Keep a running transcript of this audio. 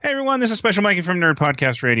Hey everyone, this is Special Mikey from Nerd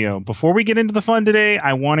Podcast Radio. Before we get into the fun today,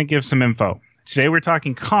 I want to give some info. Today we're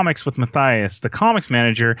talking comics with Matthias, the comics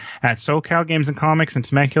manager at SoCal Games and Comics in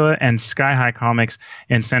Temecula and Sky High Comics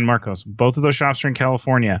in San Marcos. Both of those shops are in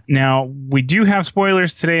California. Now, we do have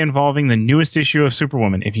spoilers today involving the newest issue of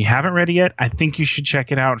Superwoman. If you haven't read it yet, I think you should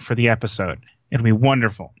check it out for the episode. It'll be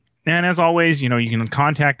wonderful. And as always, you can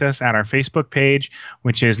contact us at our Facebook page,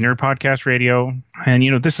 which is Nerd Podcast Radio. And,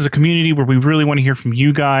 this is a community where we really want to hear from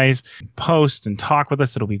you guys. Post and talk with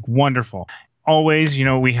us. It'll be wonderful. Always,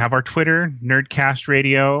 we have our Twitter, Nerdcast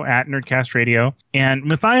Radio, at Nerdcast Radio. And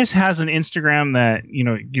Matthias has an Instagram that,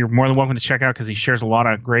 you're more than welcome to check out because he shares a lot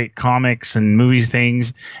of great comics and movies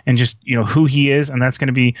things and just, who he is. And that's going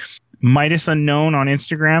to be Midas Unknown on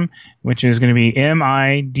Instagram, which is going to be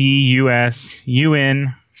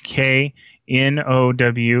MIDUSUNKNOWN,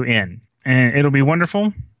 and it'll be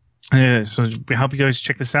wonderful. So we hope you guys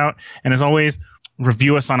check this out. And as always,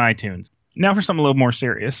 review us on iTunes. Now for something a little more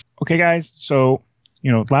serious. Okay, guys. So,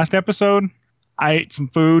 last episode, I ate some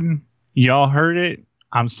food. Y'all heard it.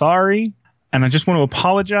 I'm sorry. And I just want to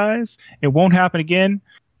apologize. It won't happen again.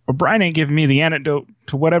 But Brian ain't giving me the antidote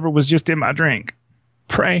to whatever was just in my drink.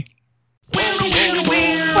 Pray. Welcome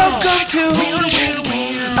to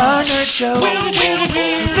our nerd show,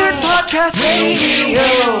 Nerd Podcast Radio.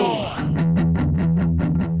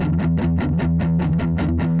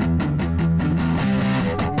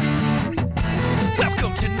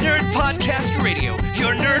 Welcome to Nerd Podcast Radio,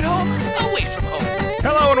 your nerd home away from home.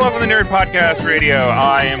 Hello and welcome to Nerd Podcast Radio.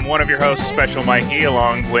 I am one of your hosts, Special Mikey,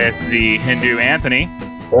 along with the Hindu Anthony.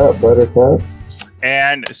 Buttercup.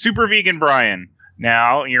 And Super Vegan Brian.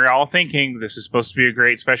 Now, you're all thinking this is supposed to be a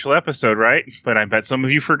great special episode, right? But I bet some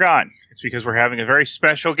of you forgot. It's because we're having a very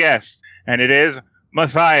special guest, and it is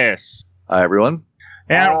Matthias. Hi, everyone.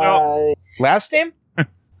 And Last name?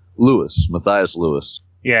 Lewis. Matthias Lewis.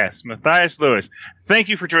 Yes, Matthias Lewis. Thank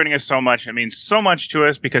you for joining us so much. It means so much to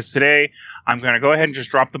us because today I'm going to go ahead and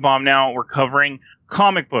just drop the bomb now. We're covering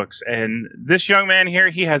comic books. And this young man here,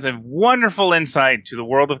 he has a wonderful insight to the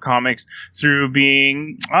world of comics through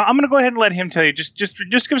being... I'm going to go ahead and let him tell you. Just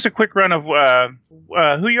give us a quick run of who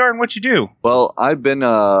you are and what you do. Well, I've been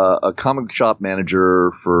a comic shop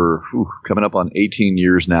manager for coming up on 18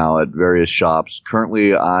 years now at various shops.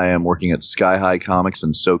 Currently, I am working at Sky High Comics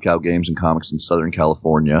and SoCal Games and Comics in Southern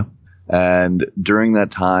California. And during that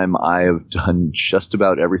time, I have done just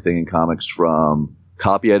about everything in comics from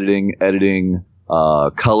copy editing,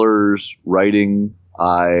 colors, writing.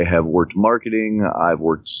 I have worked marketing. I've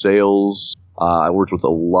worked sales. I worked with a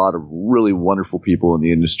lot of really wonderful people in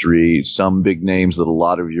the industry, some big names that a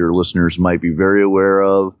lot of your listeners might be very aware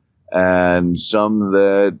of, and some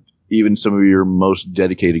that even some of your most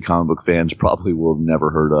dedicated comic book fans probably will have never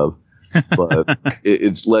heard of. But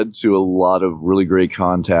it's led to a lot of really great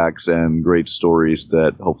contacts and great stories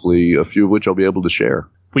that hopefully a few of which I'll be able to share.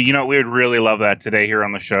 Well, we would really love that today here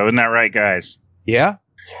on the show. Isn't that right, guys? Yeah.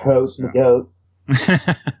 Toast and goats.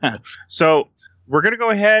 So we're going to go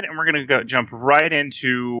ahead and we're going to jump right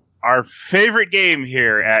into our favorite game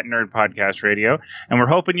here at Nerd Podcast Radio. And we're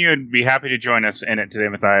hoping you'd be happy to join us in it today,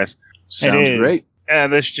 Matthias. Sounds great.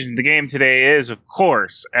 The game today is, of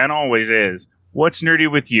course, and always is, What's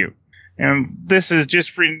Nerdy With You? And this is just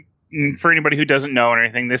for anybody who doesn't know or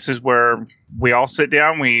anything. This is where we all sit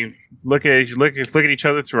down, we look at each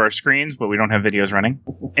other through our screens, but we don't have videos running.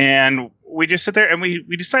 And we just sit there and we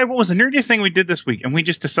decide what was the nerdiest thing we did this week. And we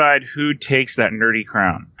just decide who takes that nerdy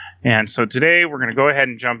crown. And so today we're going to go ahead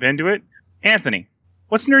and jump into it. Anthony,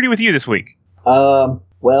 what's nerdy with you this week?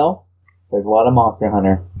 Well, there's a lot of Monster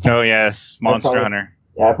Hunter. Oh, yes. Monster Hunter.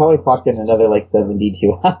 Yeah, I probably clocked in another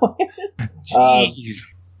 72 hours. Jeez.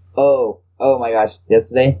 Oh my gosh.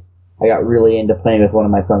 Yesterday, I got really into playing with one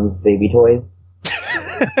of my son's baby toys.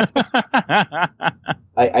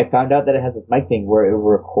 I found out that it has this mic thing where it will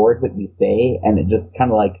record what you say, and it just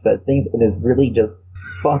kind of says things, and it's really just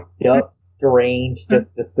fucked up, strange,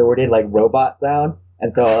 just distorted, robot sound.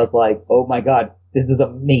 And so I was like, oh my god, this is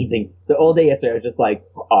amazing. So all day yesterday I was just like,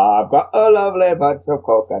 I've got a lovely bunch of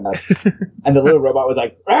coconuts. And the little robot was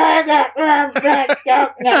like, I got coconuts.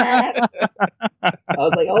 I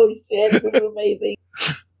was like, holy shit, this is amazing.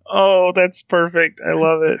 Oh, that's perfect. I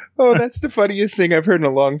love it. Oh, that's the funniest thing I've heard in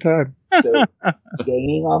a long time. So,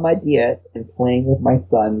 gaming on my DS and playing with my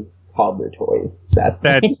son's toddler toys. That's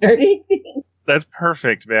nerdy thing. That's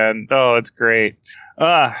perfect, man. Oh, that's great.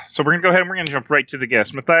 So we're going to go ahead and we're going to jump right to the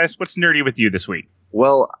guest. Matthias, what's nerdy with you this week?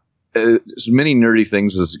 Well, as many nerdy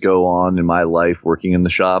things as go on in my life working in the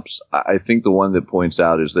shops, I think the one that points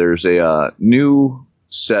out is there's a new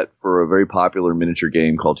set for a very popular miniature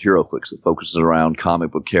game called HeroClix that focuses around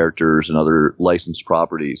comic book characters and other licensed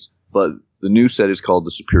properties. But the new set is called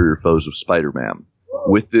The Superior Foes of Spider-Man.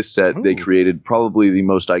 With this set, they created probably the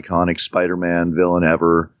most iconic Spider-Man villain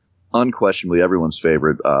ever, unquestionably everyone's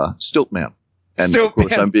favorite, Stiltman. And of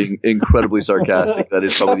course, I'm being incredibly sarcastic. That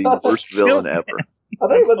is probably the worst villain ever. I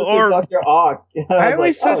thought you were about to say Dr. Ock. I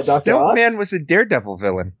always thought Dr. Ock? Stiltman was a Daredevil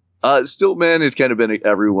villain. Stiltman has kind of been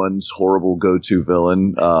everyone's horrible go-to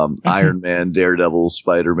villain. Iron Man, Daredevil,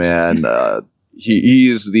 Spider-Man. He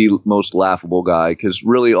is the most laughable guy because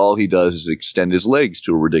really all he does is extend his legs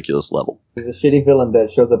to a ridiculous level. He's a shitty villain that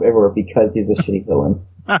shows up everywhere because he's a shitty villain.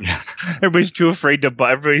 Everybody's too afraid to.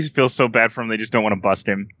 Everybody feels so bad for him; they just don't want to bust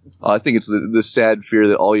him. I think it's the sad fear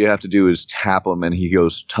that all you have to do is tap him and he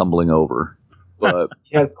goes tumbling over. But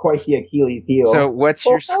He has quite the Achilles heel. So what's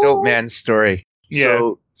your Stiltman story?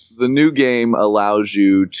 So the new game allows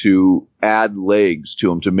you to add legs to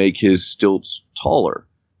him to make his stilts taller.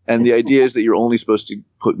 And the idea is that you're only supposed to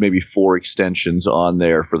put maybe 4 extensions on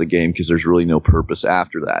there for the game because there's really no purpose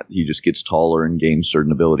after that. He just gets taller and gains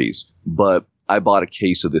certain abilities. But I bought a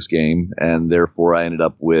case of this game, and therefore I ended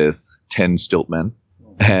up with 10 Stiltmen.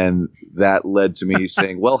 And that led to me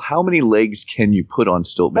saying, well, how many legs can you put on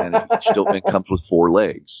Stiltman if each Stiltman comes with 4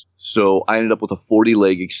 legs? So I ended up with a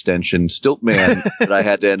 40-leg extension Stiltman that I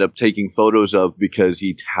had to end up taking photos of because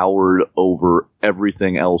he towered over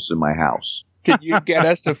everything else in my house. Could you get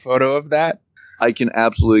us a photo of that? I can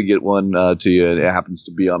absolutely get one to you. It happens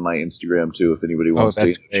to be on my Instagram, too, if anybody wants to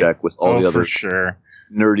that's great. check with all the other for sure.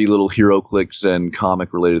 nerdy little HeroClix and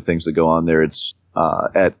comic-related things that go on there. It's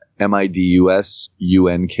at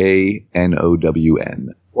MIDUSUNKNOWN.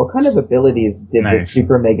 What kind of abilities did the Nice.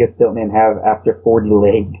 Super Mega Stiltman have after 40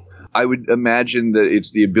 legs? I would imagine that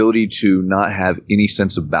it's the ability to not have any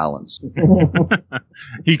sense of balance.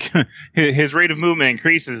 His rate of movement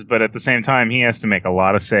increases, but at the same time, he has to make a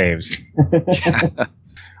lot of saves.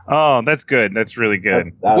 Oh, that's good. That's really good.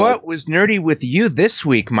 What was nerdy with you this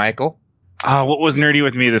week, Michael? What was nerdy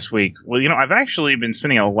with me this week? Well, I've actually been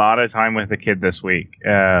spending a lot of time with the kid this week,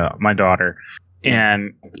 my daughter.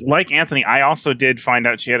 And like Anthony, I also did find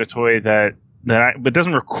out she had a toy that it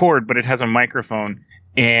doesn't record, but it has a microphone.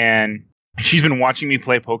 And she's been watching me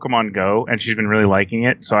play Pokemon Go, and she's been really liking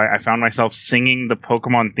it. So I found myself singing the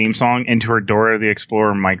Pokemon theme song into her Dora the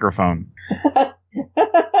Explorer microphone.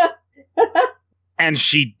 And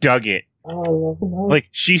she dug it. Oh, Like,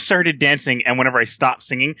 she started dancing, and whenever I stopped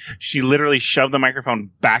singing, she literally shoved the microphone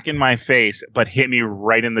back in my face, but hit me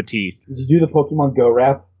right in the teeth. did you do the Pokemon Go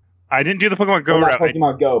rap? I didn't do the Pokemon Go Well, rap. not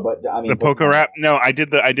Pokemon Go, but I mean The Poké Pokemon. rap? No, I did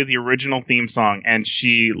the original theme song, and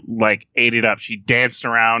she ate it up. She danced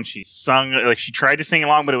around. She sung she tried to sing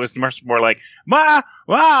along, but it was much more like wah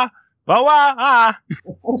wah wah wah ah.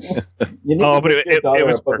 You need Oh, to but give your it daughter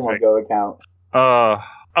was a Pokemon perfect. Go account.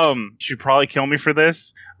 She'd probably kill me for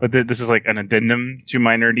this, but this is like an addendum to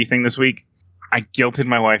my nerdy thing this week. I guilted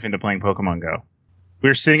my wife into playing Pokemon Go. We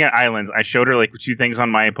were sitting at Islands. I showed her 2 things on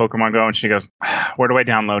my Pokemon Go, and she goes, "Where do I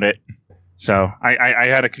download it?" So I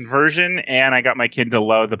had a conversion, and I got my kid to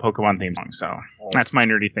load the Pokemon theme song. So that's my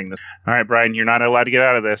nerdy thing. All right, Brian, you're not allowed to get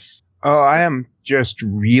out of this. Oh, I am just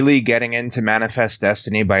really getting into Manifest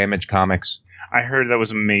Destiny by Image Comics. I heard that was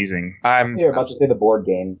amazing. You're about to say the board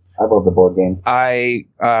game. I love the board game. I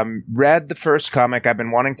read the first comic. I've been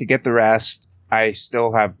wanting to get the rest. I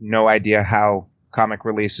still have no idea how comic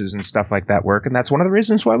releases and stuff like that work, and that's one of the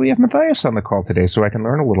reasons why we have Matthias on the call today, so I can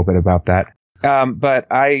learn a little bit about that. But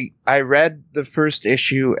I read the first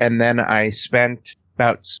issue, and then I spent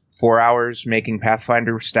about 4 hours making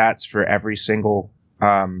Pathfinder stats for every single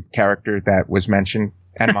character that was mentioned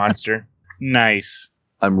and monster. Nice.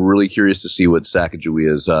 I'm really curious to see what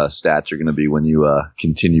Sacagawea's stats are going to be when you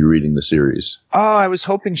continue reading the series. Oh, I was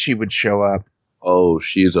hoping she would show up. Oh,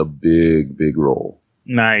 she is a big, big role.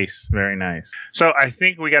 Nice. Very nice. So I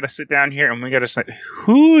think we got to sit down here, and we got to say,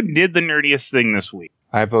 who did the nerdiest thing this week?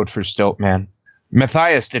 I vote for Stiltman.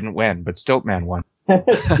 Matthias didn't win, but Stiltman won.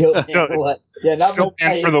 Stiltman won. Yeah, not Stiltman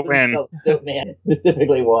Matthias, for the but win. Stiltman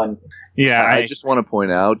specifically won. Yeah, I just want to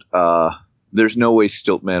point out, there's no way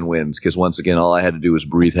Stiltman wins, because once again, all I had to do was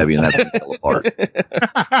breathe heavy and that thing fell apart.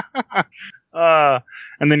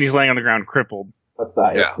 and then he's laying on the ground crippled.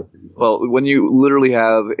 Matthias. Yeah. Well, when you literally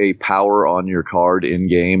have a power on your card in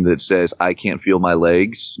game that says "I can't feel my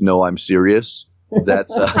legs," no, I'm serious.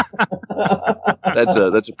 That's that's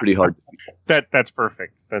a pretty hard defeat. That's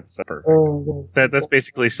perfect. That's perfect. Oh, That's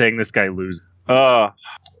basically saying this guy loses.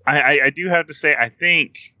 I do have to say, I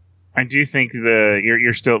do think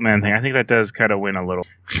your Stiltman thing, I think that does kind of win a little,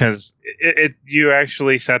 because you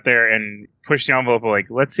actually sat there and pushed the envelope of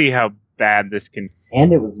let's see how bad this can.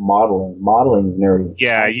 And it was modeling. Modeling's nerdy.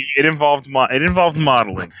 Yeah, it involved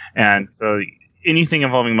modeling, and so anything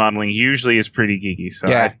involving modeling usually is pretty geeky. So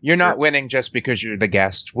yeah, you're not winning just because you're the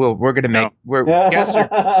guest. We're gonna make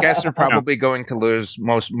guests are probably going to lose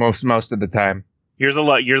most of the time. You're the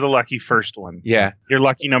lucky first one. So Yeah, you're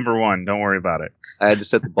lucky number one. Don't worry about it. I had to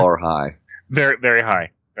set the bar high. Very, very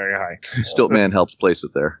high. Very high. Stiltman helps place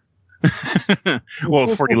it there. Well,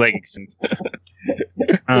 40 leg extents.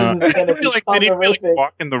 I feel like they need to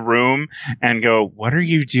walk in the room and go, "What are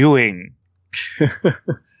you doing?"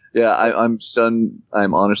 Yeah, I'm stunned.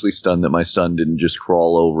 I'm honestly stunned that my son didn't just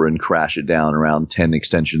crawl over and crash it down around 10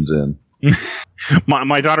 extensions in.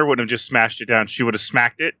 My daughter wouldn't have just smashed it down. She would have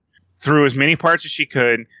smacked it, threw as many parts as she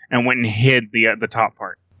could, and went and hid the top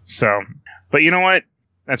part. So, but you know what?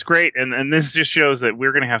 That's great. And this just shows that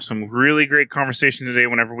we're going to have some really great conversation today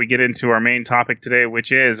whenever we get into our main topic today,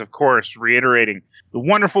 which is, of course, reiterating the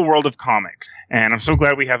wonderful world of comics. And I'm so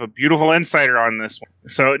glad we have a beautiful insider on this one.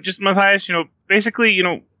 So just, Matthias, basically,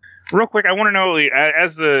 real quick, I want to know,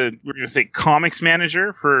 as we're going to say, comics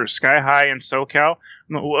manager for Sky High and SoCal,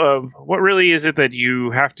 what really is it that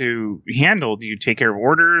you have to handle? Do you take care of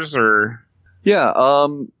orders or? Yeah,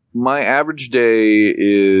 my average day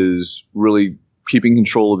is really keeping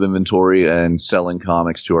control of inventory and selling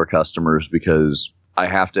comics to our customers because I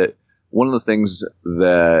have to. One of the things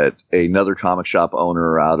that another comic shop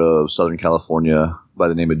owner out of Southern California by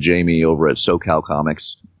the name of Jamie over at SoCal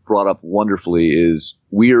Comics brought up wonderfully is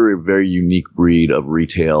we are a very unique breed of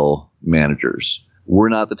retail managers. We're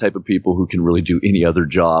not the type of people who can really do any other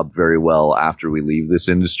job very well after we leave this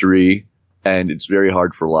industry. And it's very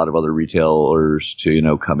hard for a lot of other retailers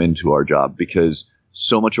to, come into our job because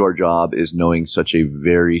so much of our job is knowing such a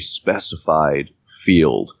very specified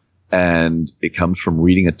field. And it comes from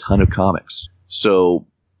reading a ton of comics. So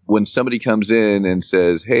when somebody comes in and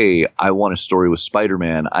says, "Hey, I want a story with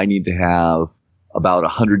Spider-Man," I need to have about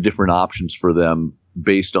 100 different options for them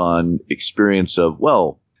based on experience of,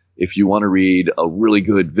 well, if you want to read a really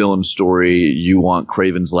good villain story, you want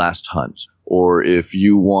Kraven's Last Hunt. Or if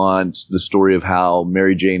you want the story of how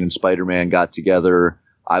Mary Jane and Spider-Man got together,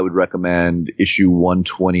 I would recommend issue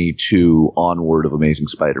 122 onward of Amazing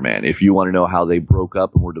Spider-Man. If you want to know how they broke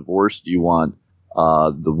up and were divorced, you want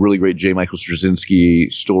the really great J. Michael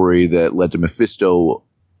Straczynski story that led to Mephisto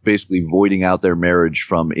basically voiding out their marriage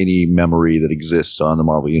from any memory that exists on the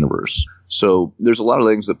Marvel Universe. So there's a lot of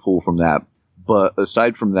things that pull from that. But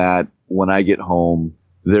aside from that, when I get home,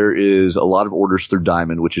 there is a lot of orders through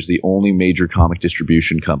Diamond, which is the only major comic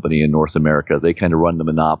distribution company in North America. They kind of run the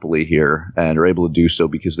monopoly here and are able to do so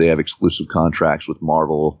because they have exclusive contracts with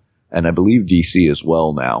Marvel and I believe DC as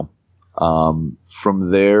well now.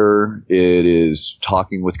 From there, it is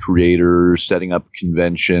talking with creators, setting up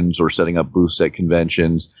conventions or setting up booths at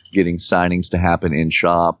conventions, getting signings to happen in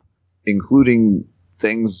shop, including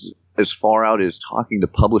things as far out as talking to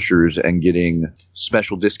publishers and getting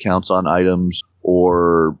special discounts on items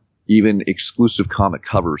or even exclusive comic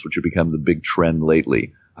covers, which have become the big trend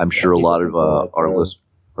lately. I'm sure a lot of our listeners.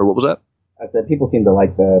 Or what was that? I said people seem to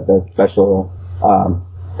like the special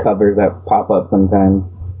covers that pop up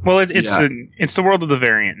sometimes. Well, it's the world of the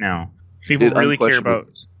variant now. People really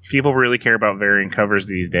care about variant covers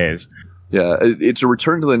these days. Yeah, it's a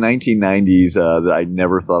return to the 1990s that I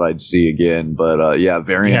never thought I'd see again. But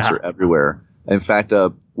variants are everywhere. In fact,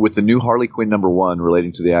 with the new Harley Quinn #1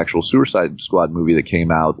 relating to the actual Suicide Squad movie that came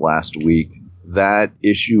out last week, that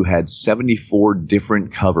issue had 74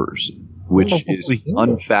 different covers, which is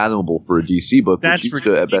unfathomable for a DC book, which used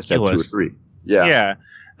to at best have 2 or 3. Yeah,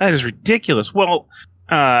 that is ridiculous. Well,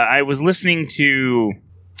 I was listening to,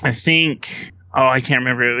 I can't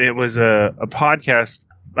remember. It was a podcast.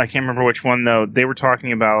 I can't remember which one, though. They were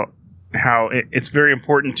talking about how it's very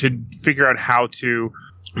important to figure out how to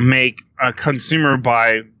make a consumer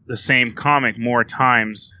buy the same comic more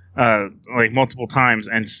times, like multiple times,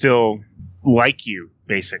 and still like you,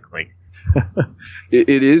 basically.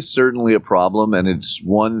 It is certainly a problem, and it's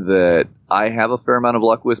one that I have a fair amount of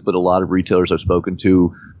luck with, but a lot of retailers I've spoken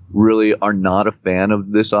to really are not a fan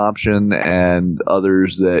of this option, and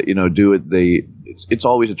others that do it, it's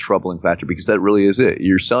always a troubling factor because that really is it.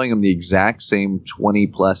 You're selling them the exact same 20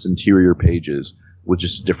 plus interior pages with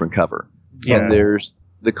just a different cover. Yeah. And there's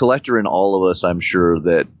the collector in all of us, I'm sure,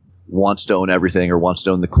 that wants to own everything or wants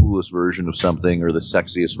to own the coolest version of something or the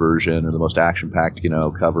sexiest version or the most action-packed,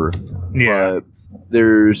 cover. Yeah. But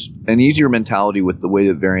there's an easier mentality with the way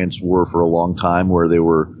that variants were for a long time where they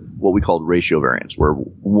were what we called ratio variants, where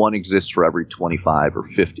one exists for every 25 or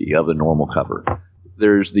 50 of the normal cover.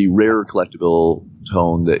 there's the rare collectible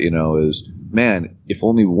tone that, is, man, if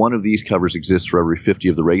only one of these covers exists for every 50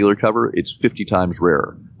 of the regular cover, it's 50 times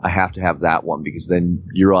rarer. I have to have that one because then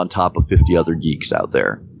you're on top of 50 other geeks out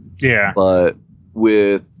there. Yeah. But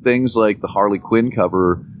with things like the Harley Quinn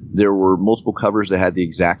cover, there were multiple covers that had the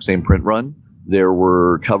exact same print run. There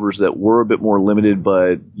were covers that were a bit more limited,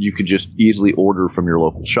 but you could just easily order from your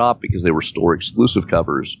local shop because they were store exclusive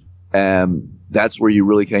covers. And that's where you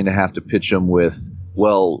really kind of have to pitch them with,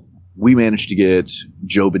 well, we managed to get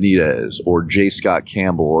Joe Benitez or J. Scott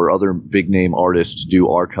Campbell or other big name artists to do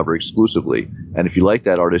our cover exclusively. And if you like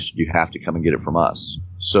that artist, you have to come and get it from us.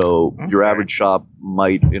 So your average shop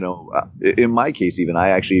might, in my case even, I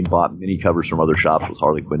actually bought many covers from other shops with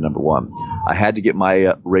Harley Quinn #1. I had to get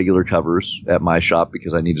my regular covers at my shop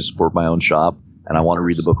because I need to support my own shop and I want to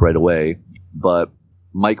read the book right away. But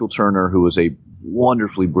Michael Turner, who was a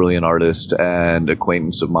wonderfully brilliant artist and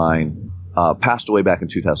acquaintance of mine, passed away back in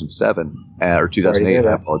 2007 or 2008.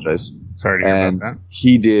 I apologize. Sorry to hear and about that.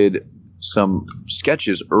 he did some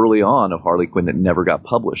sketches early on of Harley Quinn that never got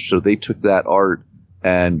published. So they took that art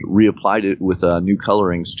and reapplied it with new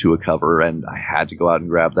colorings to a cover, and I had to go out and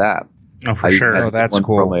grab that. Oh, for sure. Oh, that's one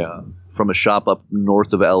cool. From a shop up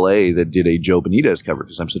north of LA that did a Joe Benitez cover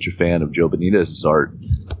because I'm such a fan of Joe Benitez's art.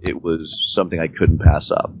 It was something I couldn't pass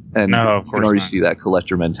up. And No, of you course can already not. see that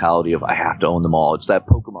collector mentality of I have to own them all. It's that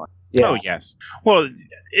Pokemon. Yeah. Oh yes. Well,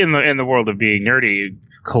 in the world of being nerdy,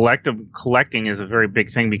 collecting is a very big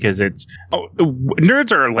thing because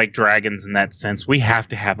nerds are like dragons in that sense. We have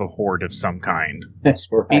to have a horde of some kind.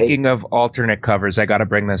 Speaking of alternate covers, I got to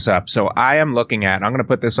bring this up. So I am looking at, I'm going to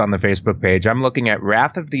put this on the Facebook page. I'm looking at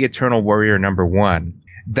Wrath of the Eternal Warrior #1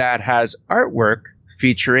 that has artwork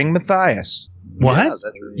featuring Matthias. What? Yeah, that's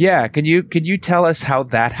right. Yeah, can you tell us how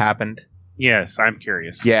that happened? Yes, I'm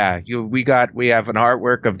curious. Yeah, we have an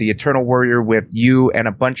artwork of the Eternal Warrior with you and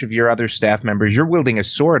a bunch of your other staff members. You're wielding a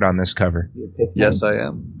sword on this cover. Yes, I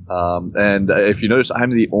am. And if you notice, I'm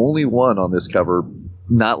the only one on this cover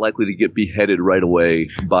not likely to get beheaded right away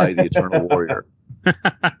by the Eternal Warrior.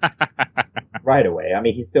 Right away. I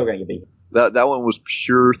mean, he's still going to get beat. That one was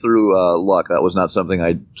pure through luck. That was not something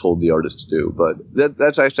I told the artist to do. But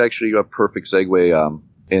that's actually a perfect segue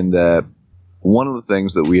in that one of the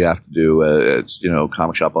things that we have to do as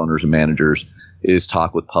comic shop owners and managers is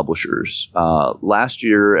talk with publishers. Last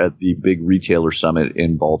year at the big retailer summit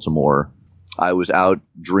in Baltimore, I was out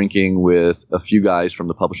drinking with a few guys from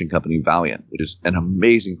the publishing company Valiant, which is an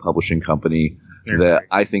amazing publishing company that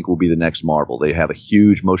I think will be the next Marvel. They have a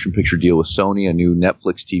huge motion picture deal with Sony, a new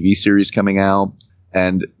Netflix TV series coming out,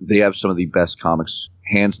 and they have some of the best comics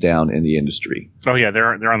hands down in the industry. Oh yeah,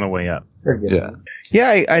 they're on the way up. Very good. Yeah.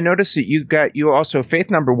 Yeah, I noticed that you also, Faith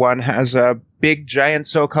 #1 has a big giant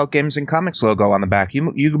SoCal Games and Comics logo on the back.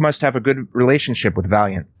 You must have a good relationship with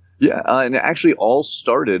Valiant. Yeah, and it actually all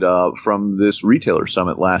started from this retailer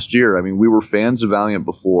summit last year. I mean, we were fans of Valiant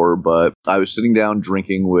before, but I was sitting down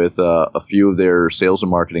drinking with a few of their sales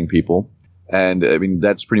and marketing people. And, I mean,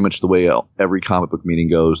 that's pretty much the way every comic book meeting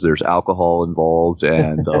goes. There's alcohol involved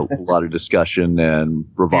and a lot of discussion and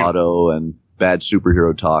bravado and bad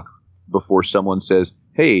superhero talk before someone says,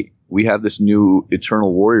 hey, we have this new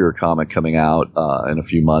Eternal Warrior comic coming out in a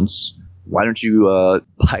few months. Why don't you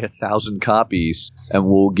buy 1,000 copies and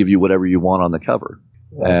we'll give you whatever you want on the cover?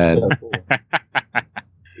 That's And so cool.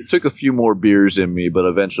 it took a few more beers in me, but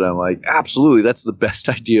eventually I'm like, absolutely, that's the best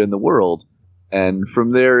idea in the world. And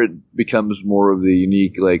from there, it becomes more of the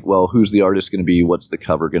unique, like, well, who's the artist going to be? What's the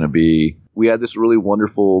cover going to be? We had this really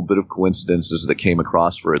wonderful bit of coincidences that came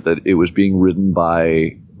across for it, that it was being written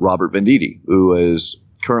by Robert Venditti, who is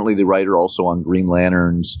currently the writer also on Green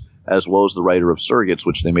Lanterns, as well as the writer of Surrogates,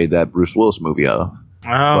 which they made that Bruce Willis movie of.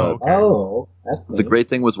 Oh, okay. Oh, that's The neat. great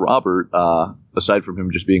thing with Robert, aside from him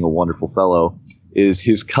just being a wonderful fellow, is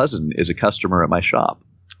his cousin is a customer at my shop.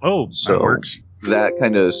 Oh, So- that works. That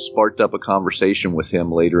kind of sparked up a conversation with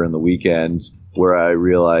him later in the weekend where I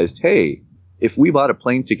realized, hey, if we bought a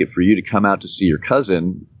plane ticket for you to come out to see your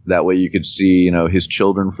cousin, that way you could see, his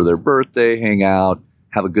children for their birthday, hang out,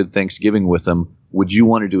 have a good Thanksgiving with them, would you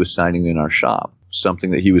want to do a signing in our shop? Something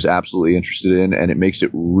that he was absolutely interested in, and it makes it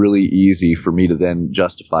really easy for me to then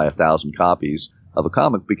justify 1,000 copies of a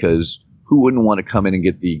comic because who wouldn't want to come in and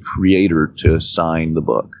get the creator to sign the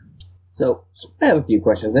book? So I have a few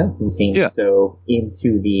questions. And some seem Yeah. so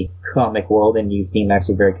into the comic world, and you seem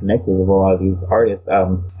actually very connected with a lot of these artists.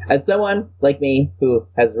 As someone like me who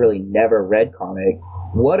has really never read comic,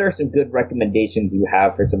 what are some good recommendations you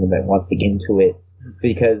have for someone that wants to get into it?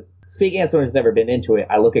 Because speaking as someone who's never been into it,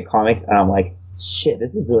 I look at comics and I'm like, shit,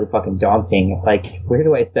 this is really fucking daunting. Like, where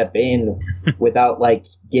do I step in without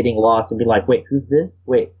getting lost and be like, wait, who's this?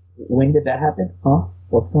 Wait, when did that happen? Huh?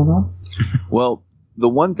 What's going on? Well, the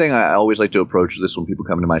one thing I always like to approach this when people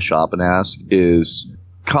come into my shop and ask is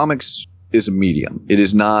comics is a medium. It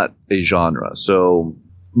is not a genre. So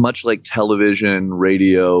much like television,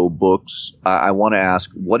 radio, books, I want to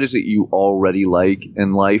ask, what is it you already like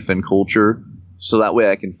in life and culture? So that way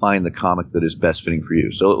I can find the comic that is best fitting for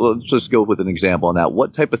you. So let's just go with an example on that.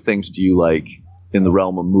 What type of things do you like in the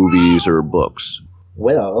realm of movies or books?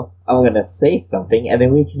 Well, I'm going to say something, and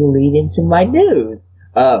then we can lead into my news.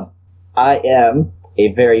 I am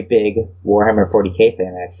a very big Warhammer 40k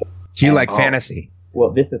fan, actually. Do you like fantasy?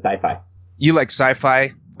 Well, this is sci-fi. You like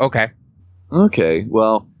sci-fi? Okay. Okay,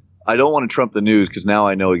 well, I don't want to trump the news because now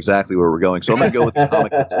I know exactly where we're going. So I'm going to go with the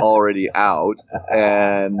comic that's already out.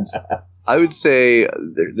 And I would say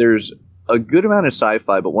there's a good amount of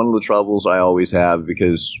sci-fi, but one of the troubles I always have,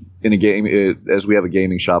 because in a game, as we have a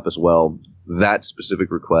gaming shop as well, that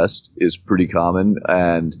specific request is pretty common.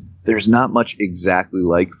 And there's not much exactly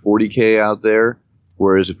like 40K out there.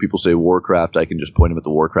 Whereas if people say Warcraft, I can just point them at the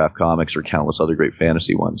Warcraft comics or countless other great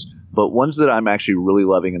fantasy ones. But ones that I'm actually really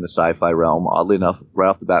loving in the sci-fi realm, oddly enough, right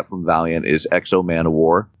off the bat from Valiant, is Exo Man of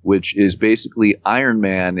War, which is basically Iron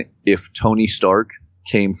Man if Tony Stark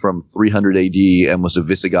came from 300 AD and was a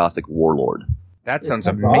Visigothic warlord. That sounds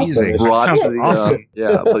Awesome. amazing. That sounds awesome.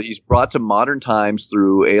 Yeah, but he's brought to modern times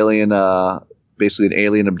through basically an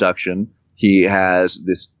alien abduction. He has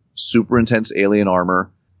this super intense alien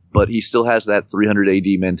armor, but he still has that 300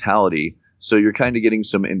 AD mentality. So you're kind of getting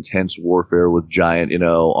some intense warfare with giant,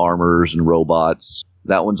 armors and robots.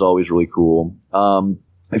 That one's always really cool.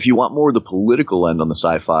 If you want more of the political end on the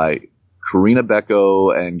sci-fi, Karina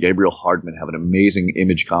Becco and Gabriel Hardman have an amazing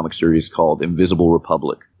Image comic series called Invisible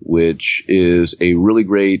Republic, which is a really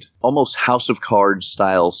great, almost House of Cards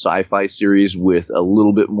style sci-fi series with a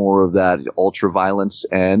little bit more of that ultra-violence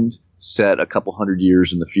end, set a couple hundred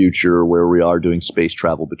years in the future where we are doing space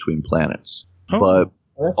travel between planets. Oh.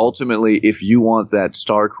 But ultimately, if you want that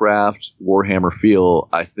StarCraft Warhammer feel,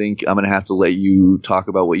 I think I'm going to have to let you talk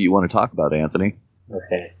about what you want to talk about, Anthony.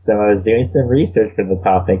 Okay, so I was doing some research for the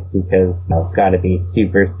topic because I've got to be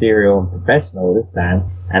super serial and professional this time,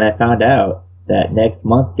 and I found out that next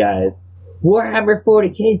month, guys, Warhammer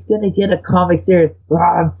 40k is going to get a comic series. Oh,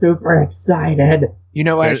 I'm super excited.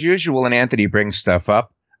 As usual, when Anthony brings stuff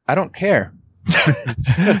up, I don't care.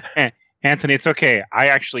 Anthony, it's okay. I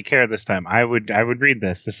actually care this time. I would read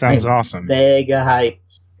this. This sounds awesome. Mega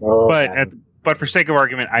hyped. Oh, But for sake of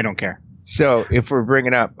argument, I don't care. So if we're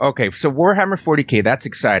bringing up, okay, so Warhammer 40k, that's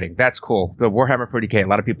exciting. That's cool. The Warhammer 40k, a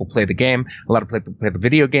lot of people play the game. A lot of people play the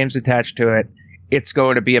video games attached to it. It's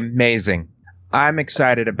going to be amazing. I'm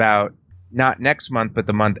excited about, not next month, but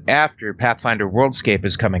the month after, Pathfinder Worldscape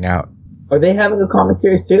is coming out. Are they having a comic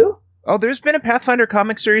series too? Oh, there's been a Pathfinder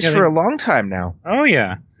comic series for a long time now. Oh,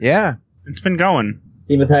 yeah. Yeah. It's been going.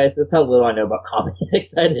 See, Matthias, that's how little I know about comics.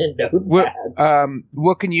 I didn't know that.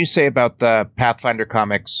 What can you say about the Pathfinder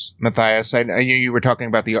comics, Matthias? I knew you were talking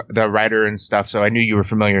about the writer and stuff, so I knew you were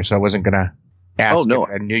familiar, so I wasn't going to ask. Oh, no.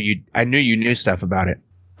 I knew you knew stuff about it.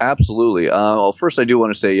 Absolutely. Well, first, I do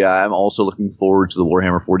want to say, yeah, I'm also looking forward to the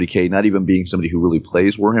Warhammer 40k, not even being somebody who really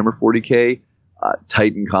plays Warhammer 40k.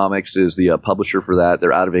 Titan Comics is the publisher for that.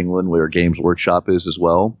 They're out of England, where Games Workshop is as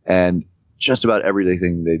well. And just about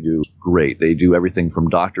everything they do is great. They do everything from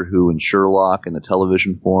Doctor Who and Sherlock in the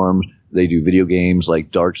television form. They do video games like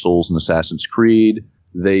Dark Souls and Assassin's Creed.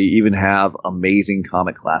 They even have amazing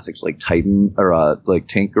comic classics like Titan or like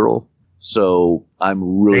Tank Girl. So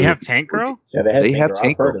I'm really. They have Tank Girl? Yeah, they have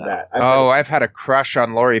Tank Girl. I've heard of that. I've had a crush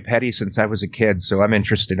on Lori Petty since I was a kid, so I'm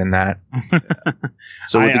interested in that.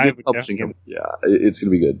 So with the good publishing company, it's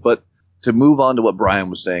going to be good. But to move on to what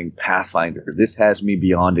Brian was saying, Pathfinder, this has me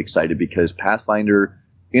beyond excited because Pathfinder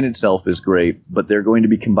in itself is great, but they're going to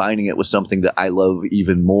be combining it with something that I love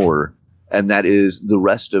even more, and that is the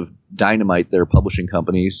rest of Dynamite, their publishing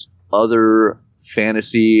companies, other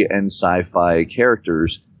fantasy and sci-fi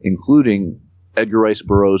characters, including Edgar Rice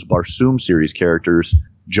Burroughs' Barsoom series characters,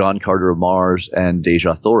 John Carter of Mars and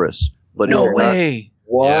Deja Thoris. But No way.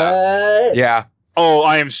 What? Yeah. Oh,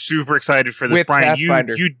 I am super excited for this, With Brian.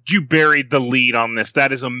 Pathfinder. You buried the lead on this.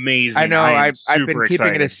 That is amazing. I know. I've been keeping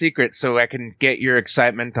excited. it a secret so I can get your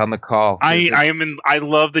excitement on the call. I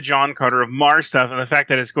love the John Carter of Mars stuff, and the fact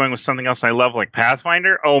that it's going with something else I love, like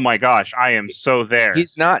Pathfinder. Oh my gosh, I am so there.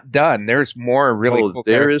 He's not done. There's more really cool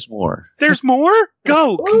there characters. is more. There's more.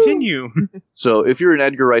 Go continue. So if you're an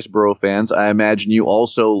Edgar Rice Burroughs fan, I imagine you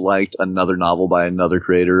also liked another novel by another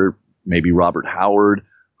creator, maybe Robert Howard,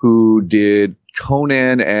 who did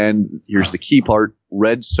Conan, and here's the key part,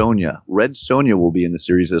 Red Sonja. Red Sonja will be in the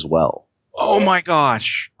series as well. Oh my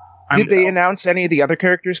gosh. Did they announce any of the other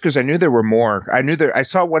characters? Because I knew there were more. I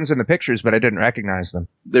saw ones in the pictures, but I didn't recognize them.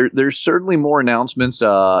 There's certainly more announcements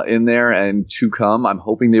in there and to come. I'm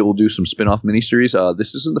hoping they will do some spin-off miniseries.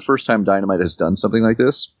 This isn't the first time Dynamite has done something like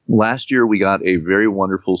this. Last year, we got a very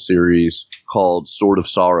wonderful series called Sword of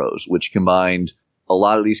Sorrows, which combined a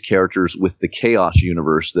lot of these characters with the Chaos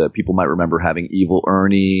universe that people might remember having Evil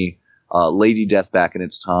Ernie, Lady Death back in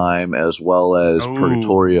its time, as well as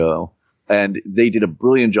Purgatorio. And they did a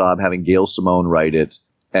brilliant job having Gail Simone write it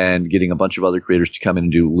and getting a bunch of other creators to come in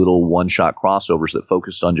and do little one-shot crossovers that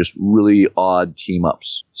focused on just really odd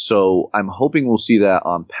team-ups. So I'm hoping we'll see that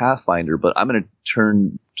on Pathfinder, but I'm going to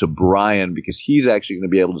turn to Brian because he's actually going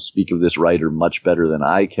to be able to speak of this writer much better than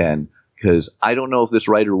I can, because I don't know if this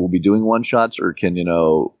writer will be doing one-shots or can,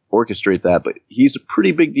 orchestrate that, but he's a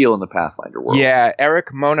pretty big deal in the Pathfinder world. Yeah,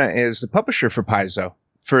 Eric Mona is the publisher for Paizo.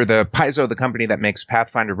 For the Paizo, the company that makes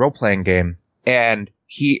Pathfinder role-playing game. And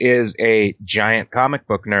he is a giant comic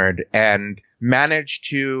book nerd and managed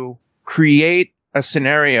to create a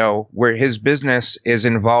scenario where his business is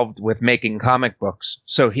involved with making comic books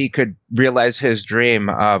so he could realize his dream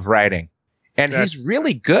of writing. And he's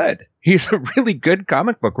really good. He's a really good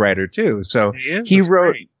comic book writer, too. So he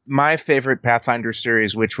wrote my favorite Pathfinder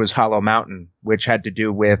series, which was Hollow Mountain, which had to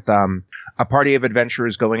do with a party of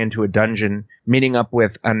adventurers going into a dungeon, meeting up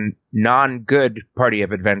with a non-good party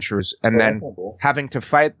of adventurers, and then having to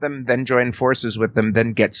fight them, then join forces with them,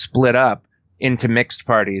 then get split up into mixed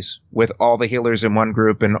parties with all the healers in one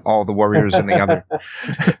group and all the warriors in the other.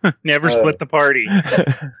 Never split the party.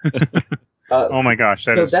 Oh my gosh,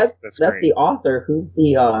 that's great. The author. Who's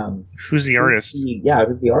the artist? Who's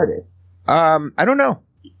the artist? I don't know.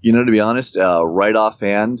 To be honest, right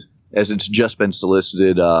offhand, as it's just been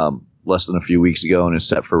solicited less than a few weeks ago and is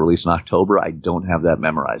set for release in October, I don't have that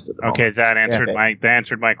memorized at the moment. Okay, that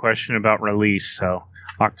answered my question about release. So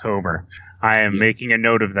October. I am making a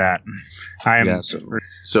note of that.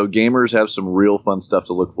 So gamers have some real fun stuff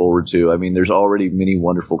to look forward to. I mean, there's already many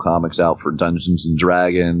wonderful comics out for Dungeons and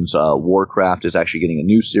Dragons. Warcraft is actually getting a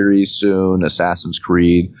new series soon, Assassin's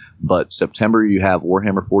Creed. But September, you have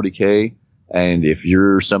Warhammer 40K. And if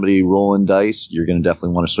you're somebody rolling dice, you're going to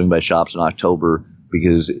definitely want to swing by shops in October,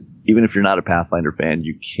 because even if you're not a Pathfinder fan,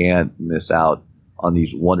 you can't miss out on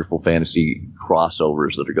these wonderful fantasy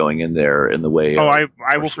crossovers that are going in there in the way. I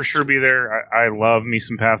will for sure be there. I love me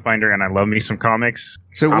some Pathfinder and I love me some comics.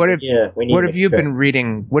 So what have you been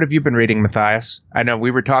reading? What have you been reading, Matthias? I know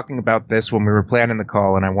we were talking about this when we were planning the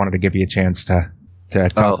call, and I wanted to give you a chance to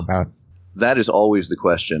talk about. That is always the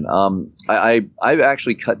question. I've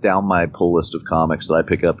actually cut down my pull list of comics that I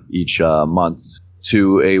pick up each month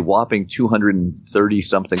to a whopping 230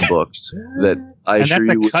 something books that I and assure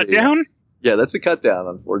that's you a cut down? Yeah, that's a cut down,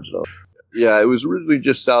 unfortunately. Yeah, it was originally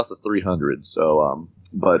just south of 300. So,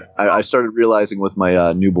 but I started realizing with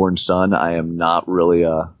my newborn son, I am not really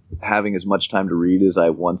having as much time to read as I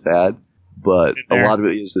once had. But a lot of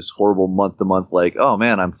it is this horrible month-to-month, like, oh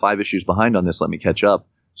man, I'm 5 issues behind on this. Let me catch up.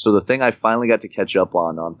 So the thing I finally got to catch up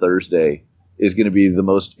on Thursday is going to be the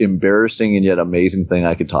most embarrassing and yet amazing thing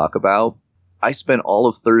I could talk about. I spent all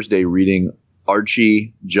of Thursday reading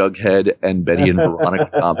Archie, Jughead, and Betty and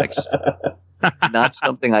Veronica comics. Not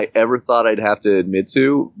something I ever thought I'd have to admit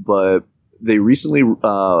to, but they recently...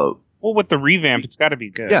 with the revamp, it's got to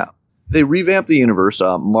be good. Yeah. They revamped the universe.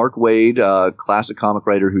 Mark Waid, classic comic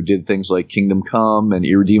writer who did things like Kingdom Come and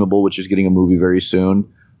Irredeemable, which is getting a movie very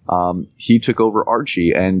soon. He took over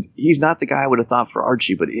Archie, and he's not the guy I would have thought for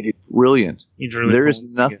Archie, but it is brilliant. There is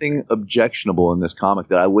nothing objectionable in this comic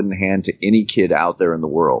that I wouldn't hand to any kid out there in the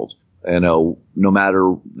world. No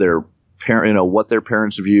matter their parent, what their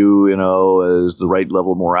parents view, as the right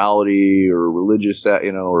level of morality or religious,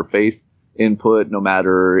 or faith input. No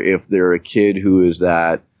matter if they're a kid who is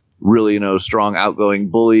that really, strong, outgoing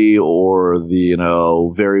bully or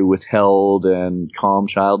the, very withheld and calm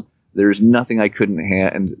child. There's nothing I couldn't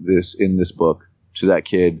hand in this book to that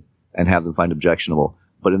kid and have them find objectionable.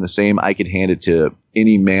 But in the same, I could hand it to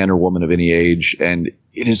any man or woman of any age, and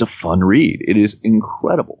it is a fun read. It is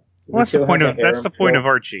incredible. Well, that's the point of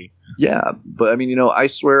Archie. Yeah, but I mean, I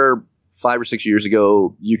swear 5 or 6 years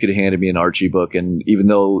ago, you could have handed me an Archie book, and even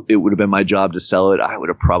though it would have been my job to sell it, I would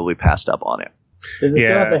have probably passed up on it. Does it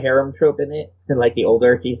still have the harem trope in it, like the old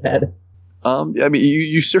Archie's had? I mean,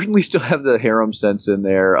 you certainly still have the harem sense in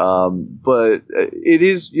there, but it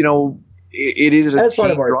is, it is a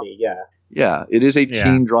teen drama. Yeah, it is a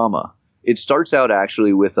teen drama. It starts out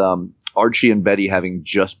actually with Archie and Betty having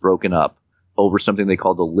just broken up over something they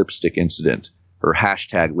call the lipstick incident, or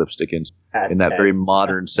hashtag lipstick incident, in that very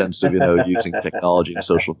modern sense of using technology and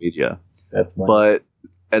social media. That's funny. But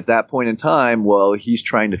at that point in time, while he's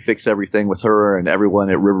trying to fix everything with her, and everyone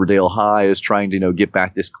at Riverdale High is trying to, get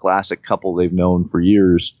back this classic couple they've known for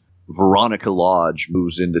years, Veronica Lodge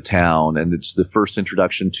moves into town, and it's the first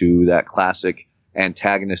introduction to that classic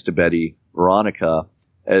antagonist to Betty, Veronica,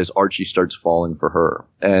 as Archie starts falling for her.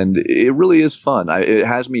 And it really is fun. It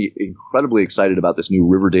has me incredibly excited about this new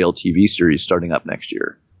Riverdale TV series starting up next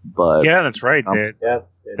year. But yeah, that's right. Yeah.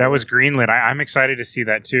 That was greenlit. I'm excited to see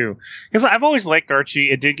that too, because I've always liked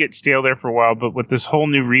Archie. It did get stale there for a while, but with this whole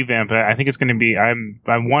new revamp, I think it's going to be. I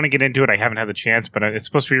want to get into it. I haven't had the chance, but it's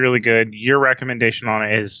supposed to be really good. Your recommendation on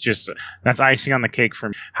it is just that's icing on the cake for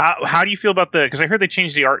me. How do you feel about because I heard they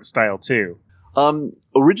changed the art style too.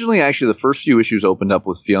 Originally, actually, the first few issues opened up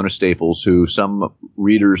with Fiona Staples, who some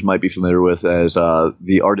readers might be familiar with as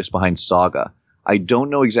the artist behind Saga. I don't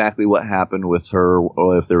know exactly what happened with her,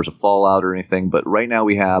 or if there was a fallout or anything, but right now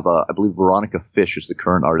we have, I believe, Veronica Fish is the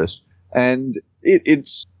current artist. And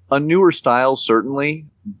it's a newer style, certainly,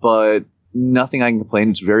 but nothing I can complain.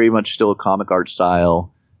 It's very much still a comic art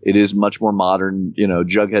style. It is much more modern.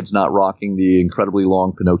 Jughead's not rocking the incredibly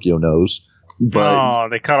long Pinocchio nose. But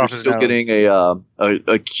they cut off his still nose. Getting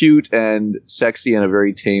a cute and sexy in a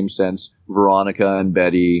very tame sense Veronica and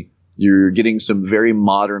Betty. You're getting some very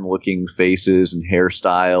modern-looking faces and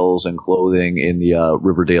hairstyles and clothing in the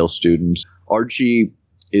Riverdale students. Archie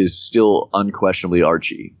is still unquestionably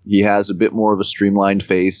Archie. He has a bit more of a streamlined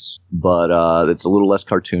face, but it's a little less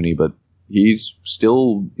cartoony. But he's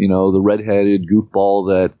still, the redheaded goofball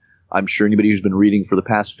that I'm sure anybody who's been reading for the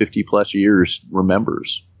past 50-plus years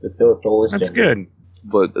remembers. It's still a soulless That's gender. good.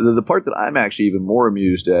 But the part that I'm actually even more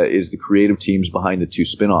amused at is the creative teams behind the two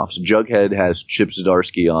spin-offs. Jughead has Chip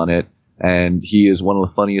Zdarsky on it, and he is one of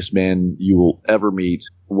the funniest men you will ever meet,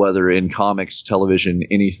 whether in comics, television,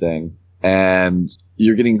 anything. And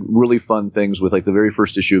you're getting really fun things with, like, the very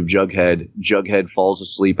first issue of Jughead. Jughead falls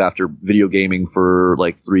asleep after video gaming for,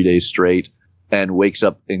 3 days straight and wakes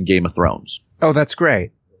up in Game of Thrones. Oh, that's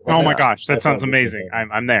great. Oh my gosh, that sounds amazing.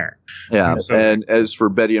 I'm there. Yeah, So- and as for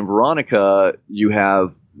Betty and Veronica, you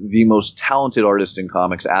have the most talented artist in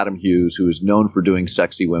comics, Adam Hughes, who is known for doing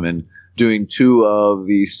sexy women, doing two of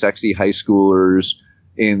the sexy high schoolers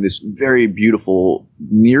in this very beautiful,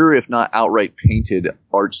 near if not outright painted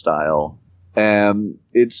art style. And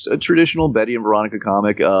it's a traditional Betty and Veronica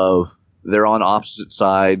comic of they're on opposite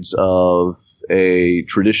sides of a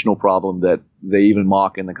traditional problem that they even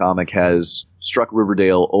mock in the comic has struck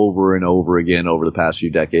Riverdale over and over again over the past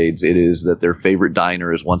few decades. It is that their favorite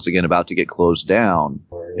diner is once again about to get closed down.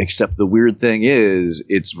 Except the weird thing is,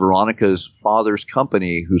 it's Veronica's father's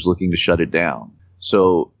company who's looking to shut it down.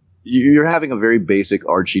 So you're having a very basic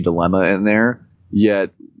Archie dilemma in there,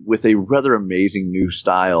 yet with a rather amazing new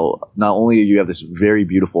style. Not only do you have this very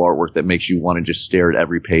beautiful artwork that makes you want to just stare at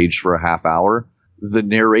every page for a half hour, the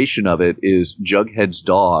narration of it is Jughead's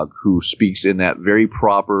dog, who speaks in that very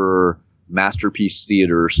proper Masterpiece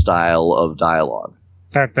Theater style of dialogue.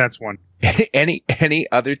 That's one. Any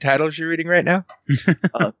other titles you're reading right now?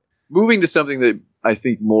 Moving to something that I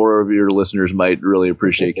think more of your listeners might really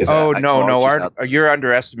appreciate. Oh, no. You're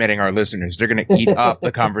underestimating our listeners. They're going to eat up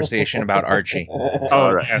the conversation about Archie.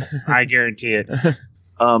 Oh, yes. I guarantee it.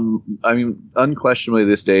 Unquestionably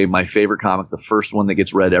this day, my favorite comic, the first one that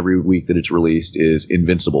gets read every week that it's released, is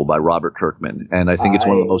Invincible by Robert Kirkman. And I think it's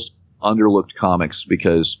one of the most underlooked comics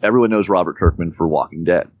because everyone knows Robert Kirkman for Walking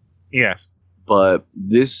Dead. Yes. But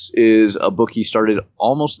this is a book he started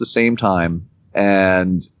almost the same time,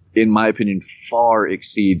 and in my opinion, far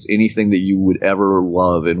exceeds anything that you would ever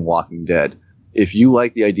love in Walking Dead. If you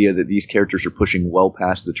like the idea that these characters are pushing well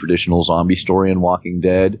past the traditional zombie story in Walking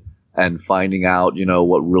Dead and finding out,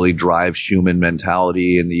 what really drives human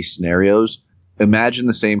mentality in these scenarios, imagine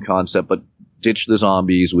the same concept, but ditch the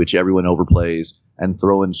zombies, which everyone overplays, and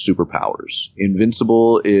throw in superpowers.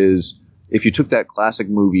 Invincible is, if you took that classic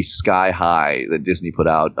movie Sky High that Disney put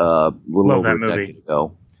out a little over a decade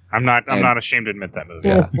ago. I'm not ashamed to admit that movie.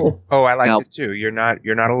 Yeah. Oh, I liked it too. You're not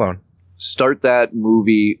alone. Start that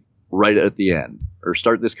movie right at the end, or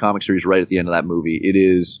start this comic series right at the end of that movie. It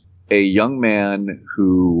is a young man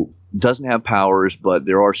who doesn't have powers, but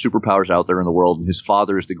there are superpowers out there in the world, and his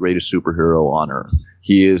father is the greatest superhero on Earth.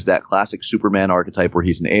 He is that classic Superman archetype where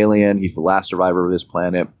he's an alien, he's the last survivor of his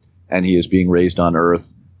planet, and he is being raised on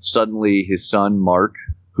Earth. Suddenly, his son, Mark,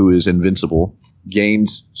 who is invincible,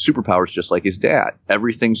 gains superpowers just like his dad.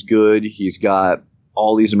 Everything's good. He's got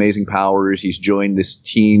all these amazing powers. He's joined this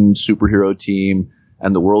teen superhero team,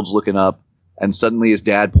 and the world's looking up. And suddenly his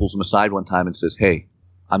dad pulls him aside one time and says, "Hey,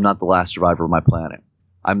 I'm not the last survivor of my planet.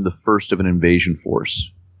 I'm the first of an invasion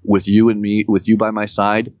force. With you by my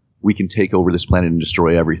side, we can take over this planet and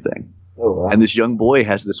destroy everything." Oh, wow. And this young boy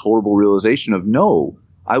has this horrible realization of, no,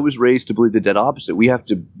 I was raised to believe the dead opposite. We have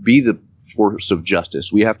to be the force of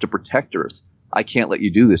justice. We have to protect Earth. I can't let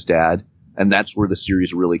you do this, Dad. And that's where the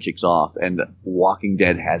series really kicks off. And Walking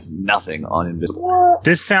Dead has nothing on Invisible.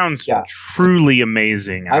 This sounds Yeah. truly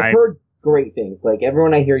amazing. I've heard great things. Like,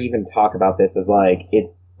 everyone I hear even talk about this is like,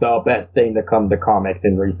 it's the best thing to come to comics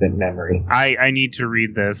in recent memory. I need to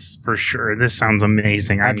read this for sure. This sounds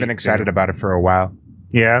amazing. I've been excited about it for a while.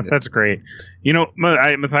 Yeah, that's great. You know,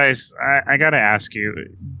 Matthias, I got to ask you,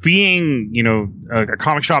 being, you know, a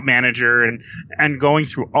comic shop manager and going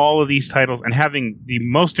through all of these titles and having the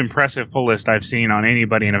most impressive pull list I've seen on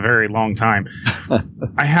anybody in a very long time,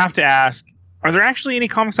 I have to ask, are there actually any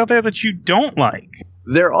comics out there that you don't like?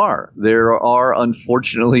 There are,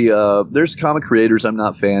 unfortunately, there's comic creators I'm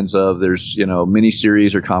not fans of. There's, you know,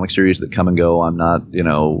 miniseries or comic series that come and go I'm not, you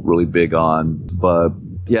know, really big on. But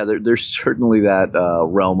yeah, there's certainly that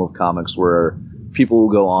realm of comics where people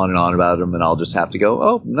will go on and on about them, and I'll just have to go,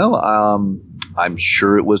 oh, no, I'm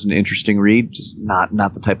sure it was an interesting read, just not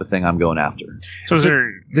the type of thing I'm going after. So is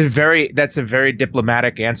there... That's a very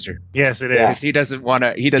diplomatic answer. Yes, it is. Because he doesn't want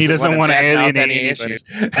to. He doesn't want to alienate any anybody. issues.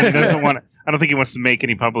 And he doesn't want to... I don't think he wants to make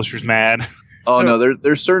any publishers mad. Oh, So- no,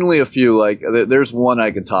 there's certainly a few. Like, there's one I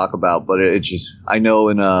could talk about, but it's just, I know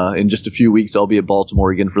in just a few weeks I'll be at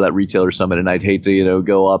Baltimore again for that retailer summit, and I'd hate to, you know,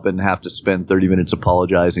 go up and have to spend 30 minutes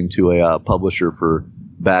apologizing to a publisher for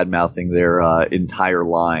bad-mouthing their entire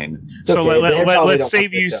line. So Okay, they probably let's don't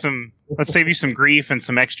save want you this some. Let's save you some grief and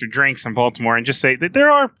some extra drinks in Baltimore, and just say that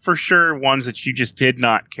there are for sure ones that you just did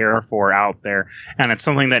not care for out there, and it's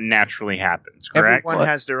something that naturally happens. Correct? Everyone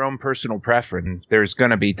has their own personal preference. There's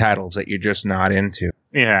going to be titles that you're just not into.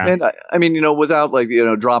 Yeah. And I mean, you know, without like, you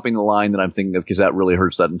know, dropping the line that I'm thinking of, because that really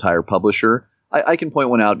hurts that entire publisher, I can point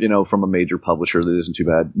one out, you know, from a major publisher that isn't too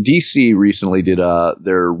bad. DC recently did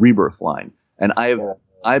their Rebirth line, and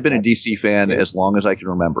I've been a DC fan as long as I can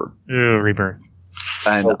remember. Rebirth.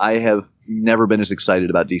 And I have never been as excited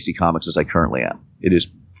about DC Comics as I currently am. It is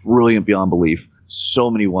brilliant beyond belief. So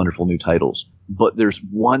many wonderful new titles. But there's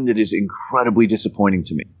one that is incredibly disappointing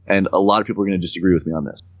to me. And a lot of people are going to disagree with me on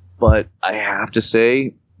this. But I have to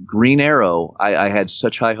say, Green Arrow, I had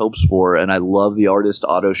such high hopes for, and I love the artist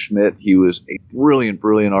Otto Schmidt. He was a brilliant,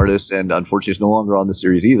 brilliant artist, and unfortunately is no longer on the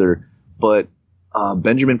series either. But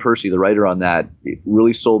Benjamin Percy, the writer on that, it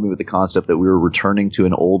really sold me with the concept that we were returning to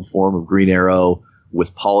an old form of Green Arrow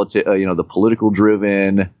with the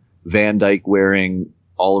political-driven, Van Dyke wearing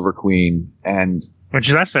Oliver Queen, and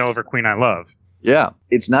That's the Oliver Queen I love. yeah,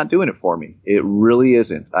 it's not doing it for me. It really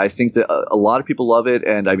isn't. I think that a lot of people love it,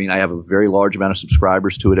 and I mean, I have a very large amount of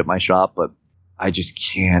subscribers to it at my shop, but I just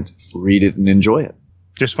can't read it and enjoy it.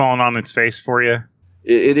 Just falling on its face for you.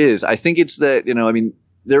 It is. I think it's that, you know, I mean,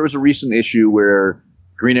 there was a recent issue where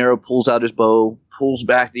Green Arrow pulls out his bow, pulls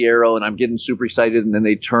back the arrow, and I'm getting super excited, and then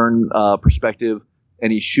they turn perspective,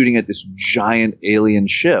 and he's shooting at this giant alien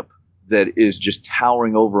ship that is just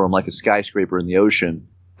towering over him like a skyscraper in the ocean.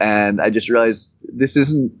 And I just realized this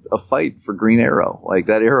isn't a fight for Green Arrow. Like,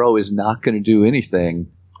 that arrow is not going to do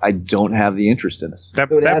anything. I don't have the interest in this. That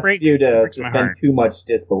So it that asks breaks you to my suspend heart. too much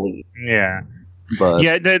disbelief. Yeah. But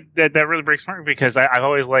Yeah, that really breaks my heart because I've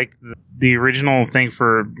always liked the original thing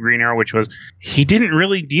for Green Arrow, which was he didn't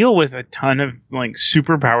really deal with a ton of like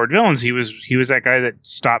super powered villains. He was that guy that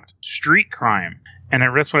stopped street crime, and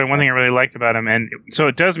that's one thing I really liked about him. And so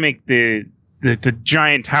it does make the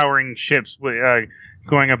giant towering ships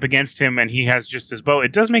going up against him, and he has just this bow.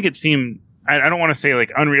 It does make it seem. I don't want to say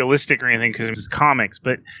like unrealistic or anything because it's comics,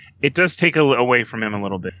 but it does take away from him a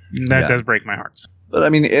little bit. That Yeah. does break my heart. But I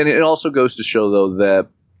mean, and it also goes to show, though, that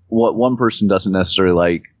what one person doesn't necessarily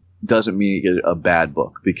like doesn't mean it a bad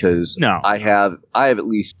book, because No. I have at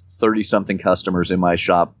least 30-something customers in my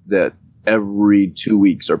shop that every 2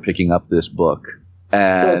 weeks are picking up this book,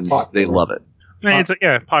 and it's popular. they love it. It's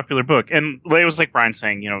a popular book, and it was like Brian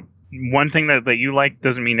saying, you know, one thing that you like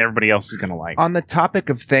doesn't mean everybody else is going to like. On the topic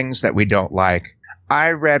of things that we don't like,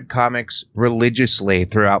 I read comics religiously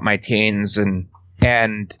throughout my teens,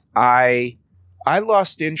 and I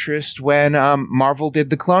lost interest when Marvel did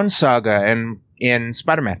the Clone Saga in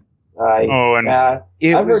Spider-Man. And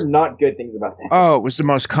It I've was heard not good things about that. it was the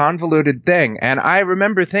most convoluted thing, and I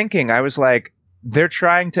remember thinking, I was like, they're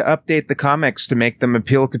trying to update the comics to make them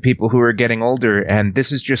appeal to people who are getting older, and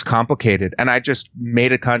this is just complicated. And I just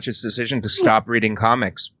made a conscious decision to stop reading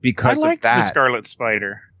comics I because of liked the that. Scarlet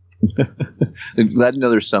Spider. Glad to know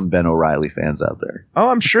there's some Ben O'Reilly fans out there. Oh,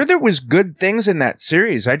 I'm sure there was good things in that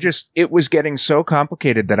series. It was getting so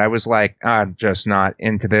complicated that I was like, I'm just not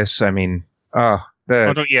into this. I mean,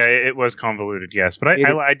 It was convoluted, yes, but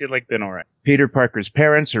I did like Ben alright. Peter Parker's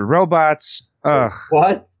parents are robots. Ugh.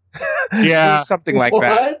 What? Yeah, something like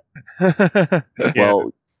What? that.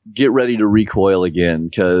 Well, get ready to recoil again,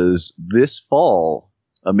 because this fall,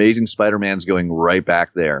 Amazing Spider-Man's going right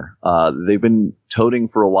back there. They've been toting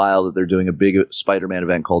for a while that they're doing a big Spider-Man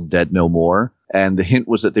event called Dead No More, and the hint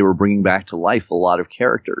was that they were bringing back to life a lot of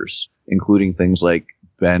characters, including things like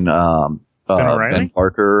Ben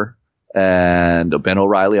Parker and Ben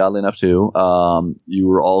O'Reilly, oddly enough, too. You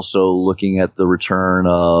were also looking at the return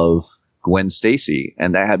of Gwen Stacy,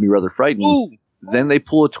 and that had me rather frightened. Ooh. Then they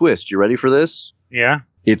pull a twist. You ready for this? Yeah.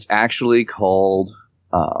 It's actually called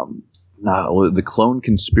The Clone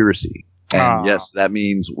Conspiracy. And yes, that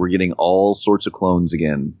means we're getting all sorts of clones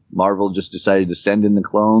again. Marvel just decided to send in the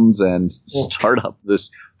clones and start up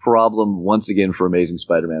this problem once again for Amazing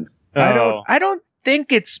Spider-Man. I don't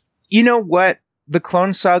think it's, you know what? The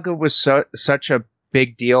Clone Saga was such a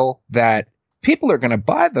big deal that people are going to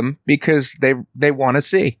buy them because they want to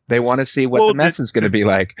see. They want to see what the mess is going to be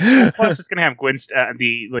like. Plus, it's going to have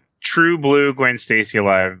the true blue Gwen Stacy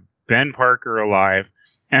alive, Ben Parker alive,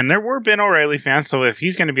 and there were Ben O'Reilly fans. So if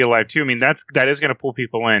he's going to be alive too, I mean that is going to pull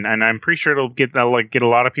people in, and I'm pretty sure it'll get a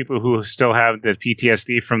lot of people who still have the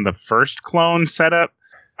PTSD from the first clone setup.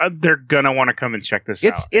 They're gonna want to come and check this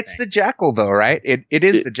out. It's the Jackal, though, right? It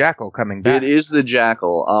is the Jackal coming back. It is the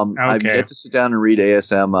Jackal. I've yet to sit down and read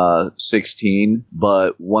ASM 16,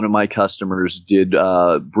 but one of my customers did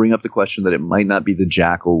bring up the question that it might not be the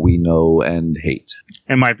Jackal we know and hate.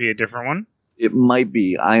 It might be a different one. It might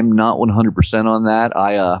be. I'm not 100% on that.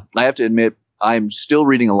 I have to admit, I'm still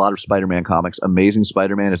reading a lot of Spider-Man comics. Amazing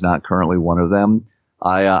Spider-Man is not currently one of them.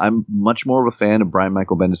 I'm much more of a fan of Brian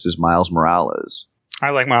Michael Bendis' Miles Morales. I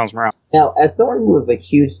like Miles Morales. Now, as someone who was a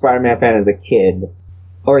huge Spider-Man fan as a kid,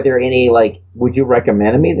 are there any, would you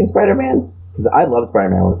recommend Amazing Spider-Man? Because I loved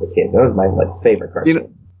Spider-Man when I was a kid. That was my favorite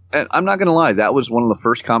cartoon. And I'm not going to lie, that was one of the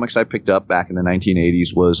first comics I picked up back in the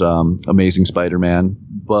 1980s was Amazing Spider-Man.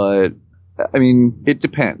 But, I mean, it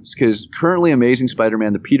depends. Because currently Amazing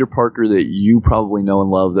Spider-Man, the Peter Parker that you probably know and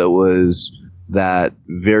love, that was that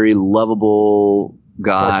very lovable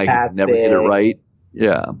guy who could never get it right.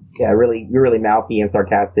 Yeah. Yeah, really mouthy and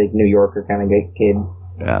sarcastic New Yorker kind of kid.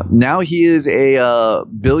 Yeah. Now he is a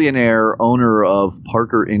billionaire owner of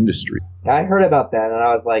Parker Industries. I heard about that, and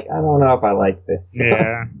I was like, I don't know if I like this.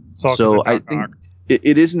 Yeah. So I think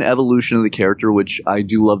it is an evolution of the character, which I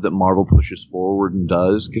do love that Marvel pushes forward and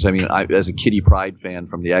does. Because, I mean, as a Kitty Pryde fan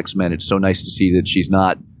from the X-Men, it's so nice to see that she's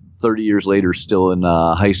not 30 years later still in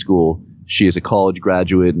high school. She is a college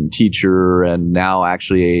graduate and teacher, and now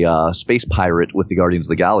actually a space pirate with the Guardians of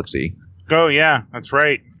the Galaxy. Oh, yeah, that's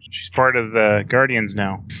right. She's part of the Guardians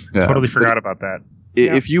now. Yeah. Totally forgot about that.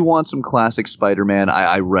 If you want some classic Spider-Man,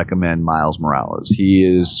 I recommend Miles Morales. He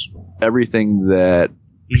is everything that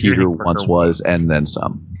Peter once was, and then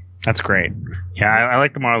some. That's great. Yeah, I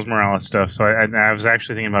like the Miles Morales stuff, so I was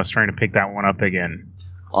actually thinking about starting to pick that one up again.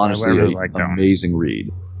 So honestly, really like that amazing read.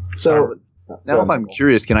 So... Now, if I'm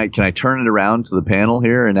curious, can I turn it around to the panel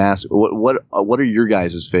here and ask what are your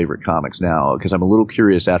guys' favorite comics now? Because I'm a little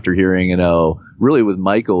curious after hearing, really with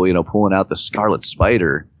Michael, pulling out the Scarlet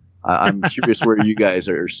Spider. I'm curious where you guys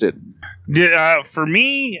are sitting. For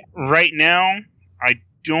me, right now, I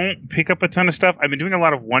don't pick up a ton of stuff. I've been doing a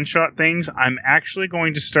lot of one-shot things. I'm actually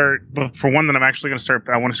going to start, but for one that I'm actually going to start,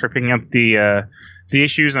 I want to start picking up the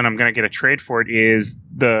issues, and I'm going to get a trade for it, is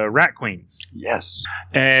the Rat Queens. Yes.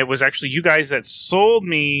 It was actually you guys that sold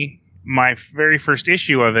me my very first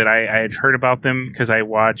issue of it. I had heard about them because I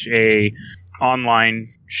watch a online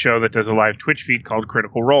show that does a live Twitch feed called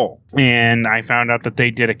Critical Role. And I found out that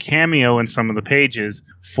they did a cameo in some of the pages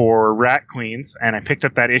for Rat Queens, and I picked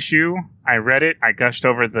up that issue. I read it. I gushed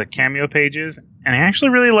over the cameo pages, and I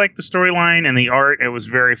actually really liked the storyline and the art. It was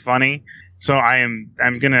very funny. So I'm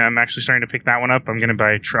actually starting to pick that one up. I'm gonna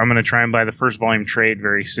try and buy the first volume trade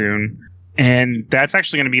very soon. And that's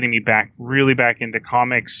actually going to be getting me really back into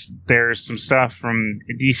comics. There's some stuff from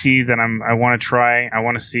DC that I want to try. I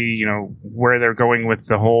want to see, where they're going with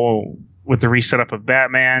the reset up of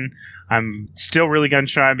Batman. I'm still really gun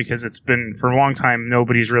shy because it's been, for a long time,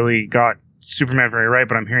 nobody's really got Superman very right,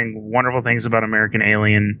 but I'm hearing wonderful things about American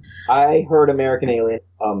Alien. I heard American Alien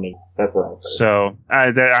on me. That's right. So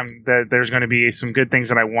there's going to be some good things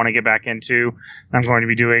that I want to get back into. I'm going to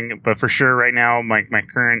be doing, but for sure right now, my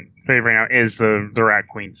current favorite now is the Rat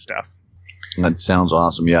Queen stuff. That sounds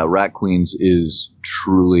awesome. Yeah, Rat Queens is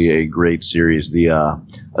truly a great series. The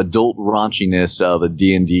adult raunchiness of a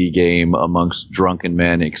D&D game amongst drunken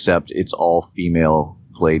men, except it's all female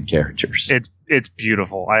played characters. It's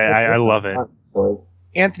beautiful. I love it.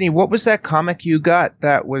 Anthony, what was that comic you got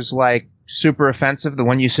that was like super offensive? The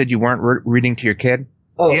one you said you weren't reading to your kid?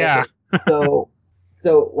 Oh, Yeah. Okay.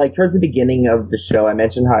 So like towards the beginning of the show, I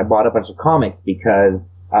mentioned how I bought a bunch of comics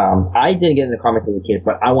because I didn't get into comics as a kid,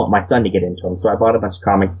 but I want my son to get into them. So I bought a bunch of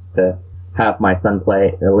comics to have my son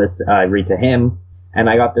read to him. And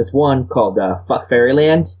I got this one called Fuck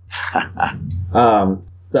Fairyland.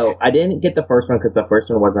 So I didn't get the first one because the first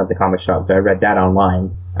one wasn't at the comic shop, so I read that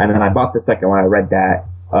online. And then I bought the second one. I read that.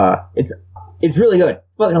 It's really good.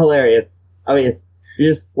 It's fucking hilarious. I mean,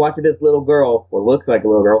 you're just watching this little girl, what looks like a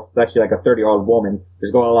little girl. It's actually like a 30-year-old woman,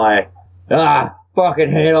 just going like, fucking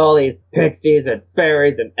hate all these pixies and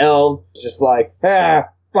fairies and elves. Just like,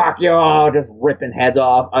 fuck you all, just ripping heads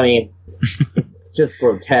off. I mean, it's just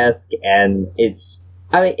grotesque, and it's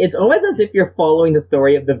almost as if you're following the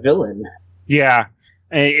story of the villain. Yeah.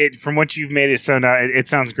 From what you've made it sound out, it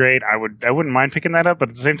sounds great. I wouldn't mind picking that up, but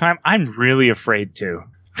at the same time, I'm really afraid to.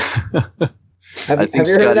 Have you heard of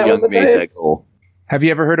Scotty that Young one, made Matthias? that goal. Have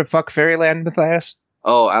you ever heard of Fuck Fairyland, Matthias?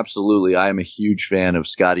 Oh, absolutely. I am a huge fan of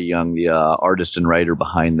Scotty Young, the artist and writer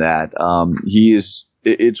behind that.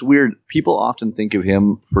 It's weird. People often think of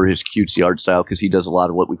him for his cutesy art style because he does a lot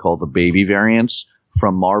of what we call the baby variants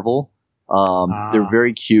from Marvel. They're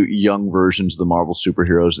very cute young versions of the Marvel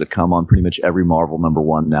superheroes that come on pretty much every Marvel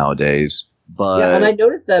 #1 nowadays. But Yeah, and I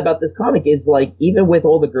noticed that about this comic is like, even with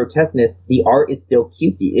all the grotesqueness, the art is still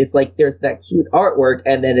cutesy. It's like there's that cute artwork,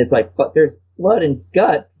 and then it's like, but there's blood and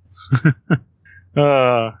guts.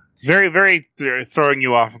 Very, very throwing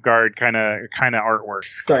you off guard kind of artwork.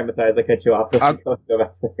 Sorry, Matthias, I cut you off. Go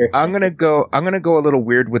back to your- I'm gonna go a little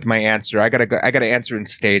weird with my answer. I gotta answer in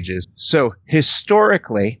stages. So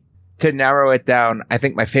historically, to narrow it down, I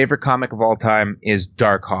think my favorite comic of all time is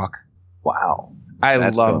Darkhawk. wow, I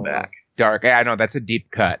that's love going back. Dark. I know that's a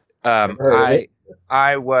deep cut. Heard of it.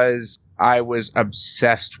 I was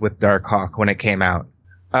obsessed with Darkhawk when it came out.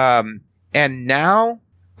 And now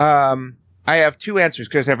I have two answers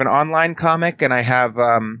because I have an online comic and I have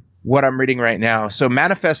what I'm reading right now. So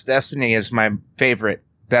Manifest Destiny is my favorite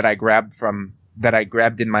that I grabbed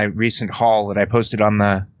in my recent haul that I posted on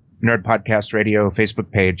the Nerd Podcast Radio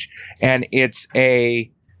Facebook page. And it's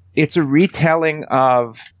a retelling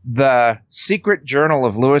of the Secret Journal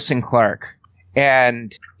of Lewis and Clark.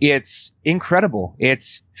 And it's incredible.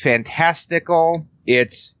 It's fantastical.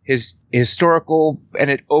 It's historical,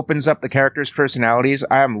 and it opens up the characters' personalities.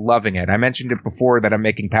 I am loving it. I mentioned it before that I'm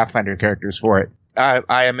making Pathfinder characters for it.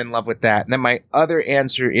 I am in love with that. And then my other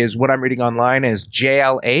answer is what I'm reading online is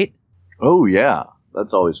JL8. Oh yeah,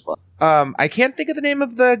 that's always fun. I can't think of the name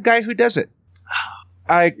of the guy who does it.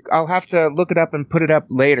 I'll have to look it up and put it up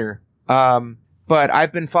later. But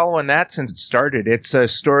I've been following that since it started. It's a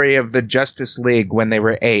story of the Justice League when they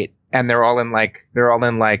were 8, and they're all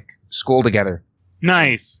in school together.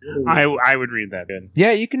 Nice. I would read that. Good.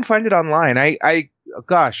 Yeah, you can find it online. I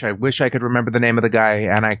wish I could remember the name of the guy.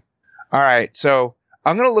 All right, so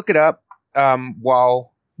I'm gonna look it up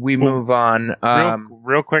while we move on.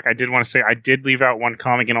 Real quick, I did want to say I did leave out one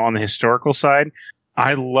comic on the historical side.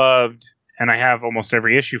 I loved, and I have almost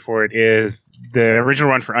every issue for it, is the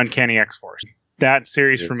original run for Uncanny X-Force. That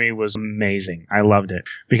series for me was amazing. I loved it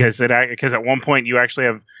because at one point you actually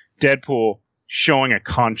have Deadpool showing a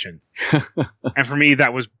conscience. And for me,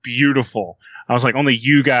 that was beautiful. I was like, only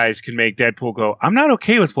you guys can make Deadpool go, I'm not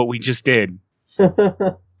okay with what we just did.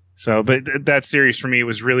 So, but that series for me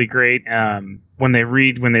was really great. When they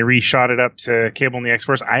reshot it up to Cable and the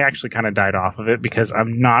X-Force, I actually kind of died off of it because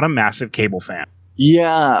I'm not a massive Cable fan.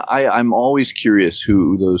 Yeah, I'm always curious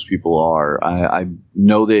who those people are. I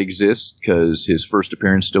know they exist because his first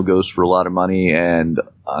appearance still goes for a lot of money, and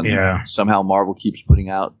somehow Marvel keeps putting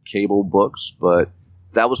out Cable books, but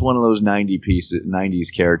that was one of those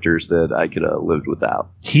 90s characters that I could have lived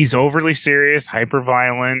without. He's overly serious, hyper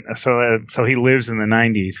violent, so he lives in the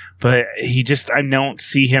 90s. But I don't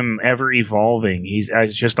see him ever evolving. He's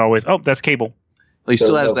just always, that's Cable. Well, he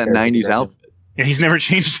still has that 90s outfit. Yeah, he's never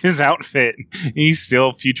changed his outfit. He's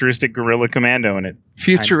still futuristic Gorilla Commando in it.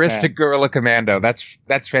 Futuristic Gorilla Commando. That's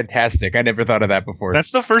fantastic. I never thought of that before.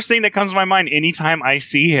 That's the first thing that comes to my mind anytime I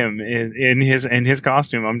see him in his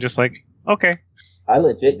costume. I'm just like, okay. I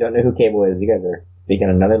legit don't know who Cable is. You guys are speaking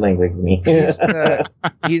another language to me.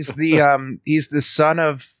 He's the son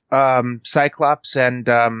of Cyclops and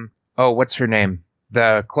what's her name?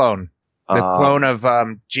 The clone. The clone of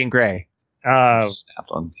Jean Grey.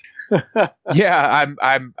 Snapped on. Yeah,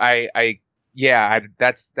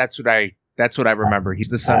 that's what I remember. He's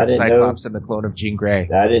the son of Cyclops and the clone of Jean Grey.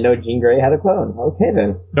 I didn't know Jean Grey had a clone. Okay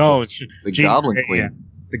then. No, the Goblin Queen. Yeah.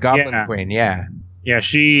 The Goblin Queen, yeah. Yeah,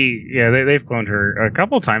 they've cloned her a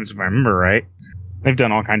couple of times if I remember right. They've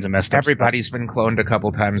done all kinds of messed up Everybody's been cloned a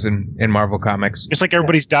couple times in Marvel Comics. stuff. Just like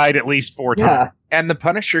everybody's died at least 4 times. Yeah. And the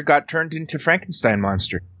Punisher got turned into Frankenstein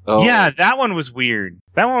monster. Oh, Yeah, that one was weird.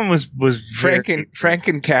 That one was very-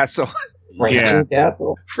 Frankencastle. Yeah.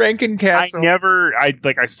 Castle. Frankencastle.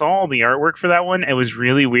 I saw the artwork for that one. It was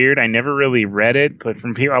really weird. I never really read it, but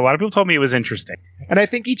from people, a lot of people told me it was interesting. And I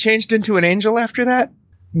think he changed into an angel after that.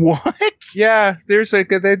 What? Yeah, there's like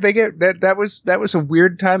they get that was a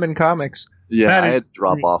weird time in comics. yeah, that I had is- to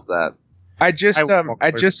drop off that. I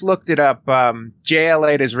just looked it up.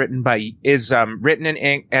 JL8 is written written in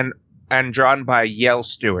ink and drawn by Yale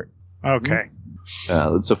Stewart. Okay.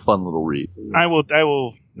 It's a fun little read. I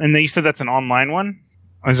will. And then you said that's an online one?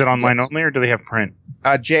 Is it online Yes. only, or do they have print?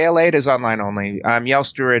 JL8 is online only. Yale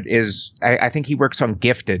Stewart is I think he works on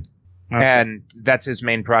Gifted. Okay. And that's his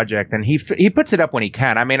main project, and he puts it up when he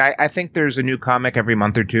can. I mean, I think there's a new comic every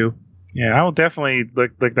month or two. Yeah, I will definitely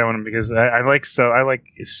look that one because I like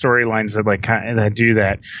storylines that do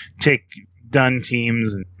that. Take done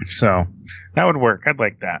teams, and so that would work. I'd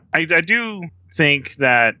like that. I do think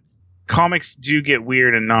that comics do get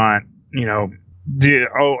weird and not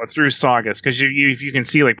through sagas, because you can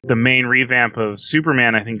see like the main revamp of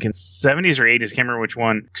Superman, I think in 70s or 80s, can't remember which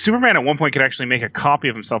one. Superman at one point could actually make a copy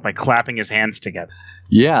of himself by clapping his hands together.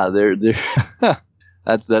 Yeah, they're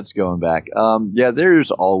that's going back. Yeah, there's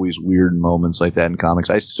always weird moments like that in comics.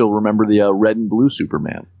 I still remember the red and blue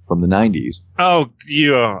Superman from the 90s. Oh,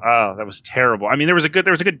 that was terrible. I mean, there was a good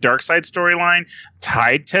Darkseid storyline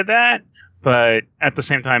tied to that, but at the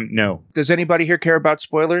same time, no. Does anybody here care about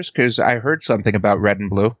spoilers? Because I heard something about Red and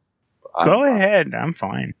Blue. Go ahead, I'm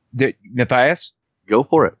fine. Matthias? Go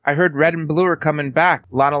for it. I heard Red and Blue are coming back.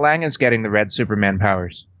 Lana Lang is getting the red Superman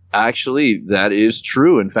powers. Actually, that is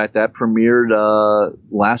true. In fact, that premiered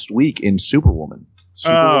last week in Superwoman.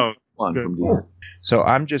 Superwoman 1 good. from DC. So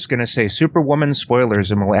I'm just going to say Superwoman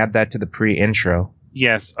spoilers, and we'll add that to the pre-intro.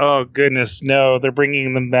 Yes. Oh goodness, no! They're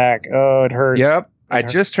bringing them back. Oh, it hurts. Yep. I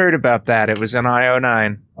just heard about that. It was in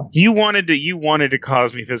IO9. You wanted to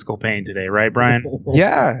cause me physical pain today, right, Brian?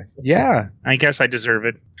 Yeah. I guess I deserve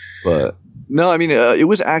it. But no, I mean, it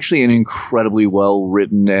was actually an incredibly well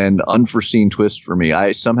written and unforeseen twist for me.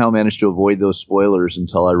 I somehow managed to avoid those spoilers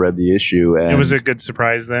until I read the issue. And It was a good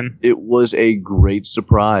surprise then. it was a great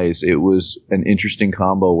surprise. It was an interesting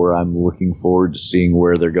combo where I'm looking forward to seeing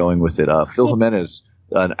where they're going with it. Phil Jimenez,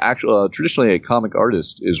 an actual, traditionally a comic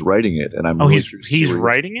artist, is writing it, and I'm Oh, really he's curious to see where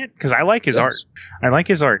writing it? Because I like his Yes. art. I like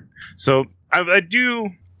his art. So I do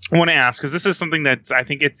want to ask, because this is something that I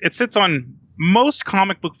think it sits on most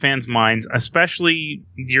comic book fans' minds, especially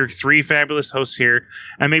your 3 fabulous hosts here,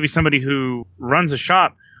 and maybe somebody who runs a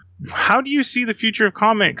shop. How do you see the future of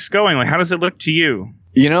comics going? Like, how does it look to you?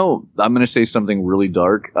 You know, I'm going to say something really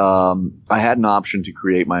dark. I had an option to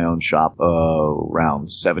create my own shop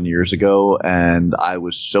around 7 years ago, and I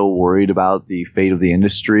was so worried about the fate of the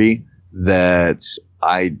industry that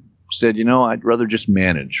I said, I'd rather just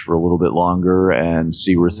manage for a little bit longer and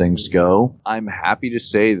see where things go. I'm happy to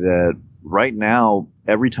say that right now,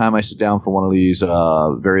 every time I sit down for one of these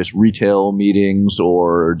various retail meetings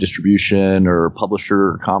or distribution or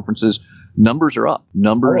publisher conferences, numbers are up.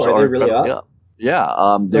 Numbers Oh, are are they really incredibly up? Yeah,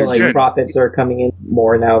 So, there's like, good. profits are coming in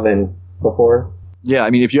more now than before. Yeah,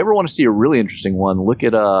 I mean, if you ever want to see a really interesting one, look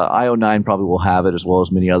at IO9 probably will have it, as well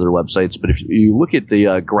as many other websites. But if you look at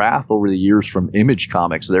the graph over the years from Image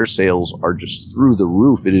Comics, their sales are just through the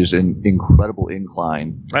roof. It is an incredible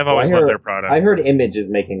incline. I've always loved their product. I heard Image is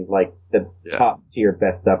making like the Yeah. top tier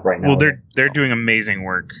best stuff right now. Well, they're doing amazing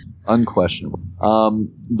work. Unquestionable.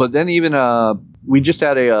 But then even we just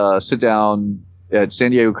had a sit down at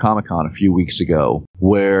San Diego Comic-Con a few weeks ago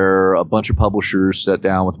where a bunch of publishers sat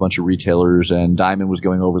down with a bunch of retailers, and Diamond was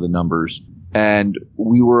going over the numbers. And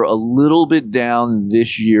we were a little bit down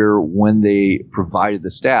this year when they provided the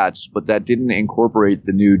stats, but that didn't incorporate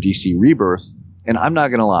the new DC Rebirth. And I'm not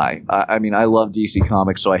going to lie. I mean, I love DC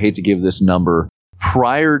Comics, so I hate to give this number.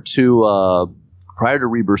 Prior to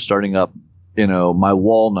Rebirth starting up, my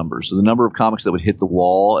wall numbers, so the number of comics that would hit the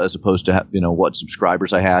wall as opposed to, what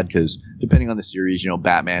subscribers I had, because depending on the series,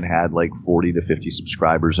 Batman had like 40 to 50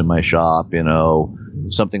 subscribers in my shop,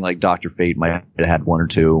 something like Dr. Fate might have had 1 or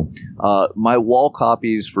 2. My wall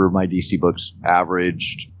copies for my DC books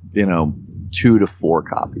averaged, 2 to 4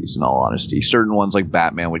 copies, in all honesty. Certain ones like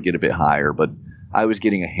Batman would get a bit higher, but I was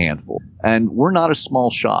getting a handful. And we're not a small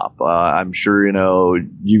shop. I'm sure,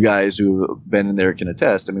 you guys who have been in there can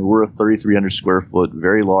attest. I mean, we're a 3,300 square foot,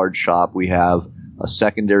 very large shop. We have a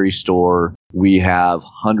secondary store. We have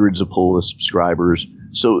hundreds of pull list subscribers.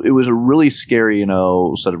 So it was a really scary,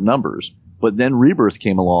 set of numbers. But then Rebirth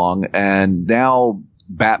came along, and now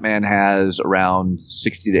Batman has around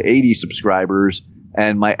 60 to 80 subscribers,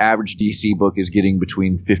 and my average DC book is getting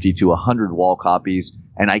between 50 to 100 wall copies,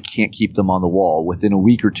 and I can't keep them on the wall. Within a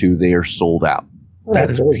week or two, they are sold out. Oh, That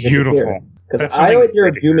that's is really good to hear. beautiful. Because That's I always something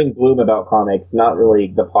hear good to doom and gloom about comics, not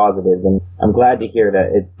really the positives, and I'm glad to hear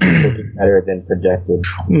that it's looking better than projected.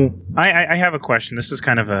 I have a question. This is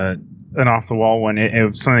kind of an off the wall one. It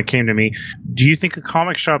was something that came to me. Do you think a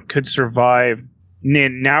comic shop could survive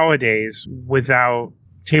nowadays without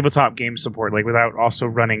tabletop game support, like without also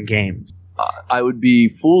running games? I would be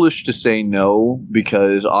foolish to say no,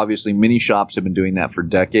 because obviously many shops have been doing that for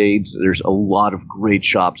decades. There's a lot of great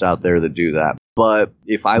shops out there that do that. But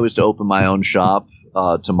if I was to open my own shop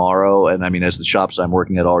tomorrow, and I mean, as the shops I'm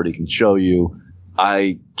working at already can show you,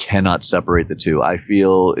 I cannot separate the two. I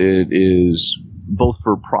feel it is both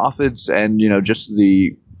for profits and, just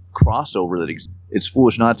the crossover that exists. It's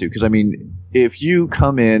foolish not to, because I mean, if you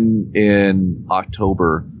come in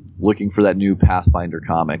October looking for that new Pathfinder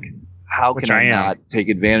comic, how can I not take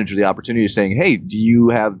advantage of the opportunity of saying, hey, do you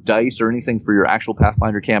have dice or anything for your actual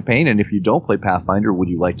Pathfinder campaign? And if you don't play Pathfinder, would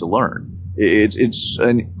you like to learn? It's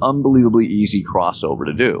an unbelievably easy crossover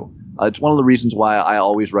to do. It's one of the reasons why I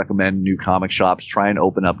always recommend new comic shops try and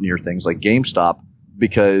open up near things like GameStop,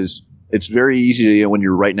 because it's very easy when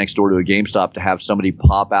you're right next door to a GameStop to have somebody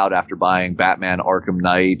pop out after buying Batman Arkham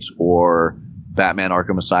Knight or Batman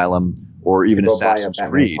Arkham Asylum or even Assassin's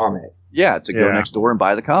Creed. Yeah, to go next door and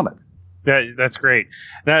buy the comic. That's great.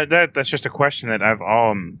 That's just a question that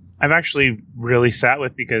I've actually really sat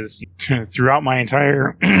with, because throughout my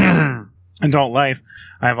entire adult life,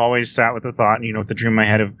 I've always sat with the thought, with the dream in my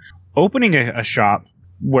head of opening a shop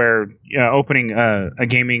where opening a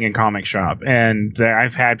gaming and comic shop. And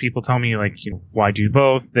I've had people tell me, like, why do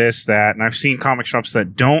both, this, that, and I've seen comic shops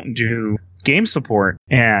that don't do game support,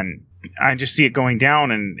 and I just see it going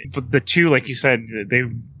down. And the two, like you said,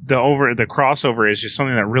 the crossover is just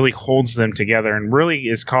something that really holds them together and really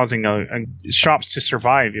is causing shops to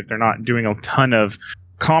survive if they're not doing a ton of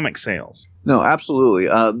comic sales. No, absolutely.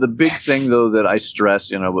 The big thing, though, that I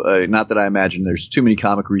stress, not that I imagine there's too many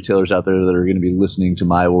comic retailers out there that are going to be listening to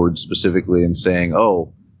my words specifically and saying,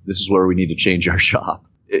 oh, this is where we need to change our shop.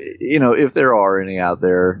 If there are any out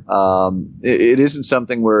there, it isn't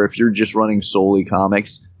something where if you're just running solely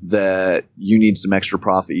comics that you need some extra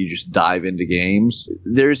profit, you just dive into games.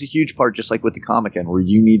 There's a huge part, just like with the comic end, where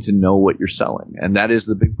you need to know what you're selling. And that is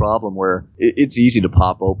the big problem, where it's easy to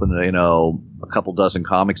pop open, a couple dozen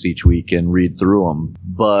comics each week and read through them.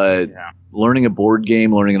 But learning a board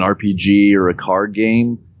game, learning an RPG or a card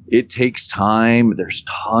game, it takes time. There's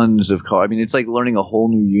tons of cards. I mean, it's like learning a whole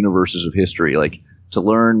new universes of history. Like, to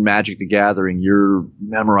learn Magic the Gathering, you're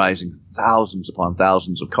memorizing thousands upon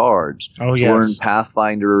thousands of cards. Oh, to learn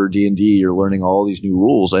Pathfinder or D&D, you're learning all these new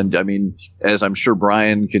rules. And, I mean, as I'm sure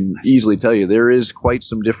Brian can easily tell you, there is quite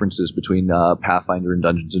some differences between Pathfinder and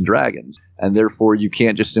Dungeons & Dragons. And therefore, you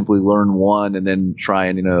can't just simply learn one and then try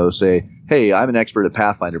and, say, hey, I'm an expert at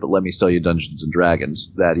Pathfinder, but let me sell you Dungeons & Dragons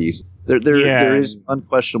that easy. There is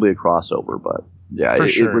unquestionably a crossover, but, yeah.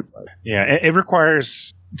 It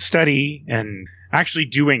requires study and actually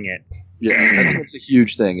doing it. Yeah, I think that's a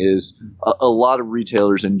huge thing, is a lot of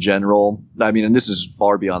retailers in general, I mean, and this is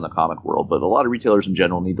far beyond the comic world, but a lot of retailers in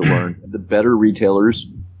general need to learn. The better retailers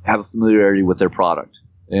have a familiarity with their product.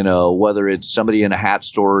 Whether it's somebody in a hat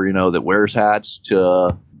store, that wears hats,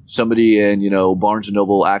 to somebody in, Barnes &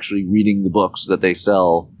 Noble actually reading the books that they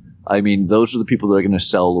sell. I mean, those are the people that are going to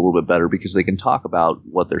sell a little bit better, because they can talk about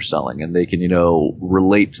what they're selling and they can,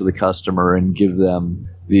 relate to the customer and give them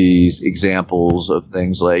these examples of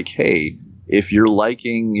things like, hey, if you're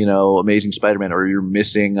liking, Amazing Spider-Man, or you're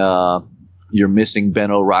missing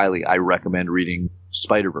Ben O'Reilly, I recommend reading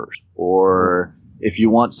Spider-Verse. Or if you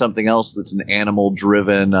want something else that's an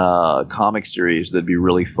animal-driven comic series that'd be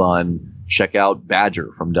really fun, check out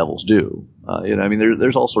Badger from Devil's Due.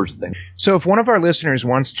 There's all sorts of things. So if one of our listeners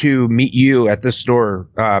wants to meet you at the store,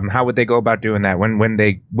 how would they go about doing that? When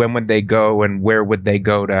would they go, and where would they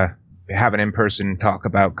go to have an in-person talk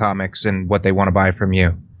about comics and what they want to buy from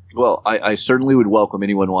you? Well, I certainly would welcome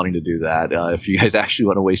anyone wanting to do that, if you guys actually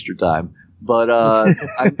want to waste your time. But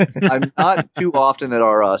I'm not too often at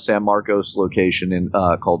our San Marcos location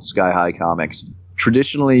called Sky High Comics.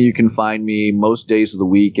 Traditionally, you can find me most days of the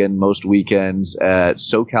week and most weekends at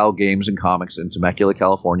SoCal Games and Comics in Temecula,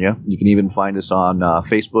 California. You can even find us on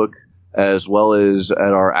Facebook, as well as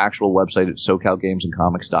at our actual website at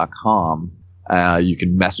SoCalGamesandComics.com. You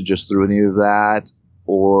can message us through any of that,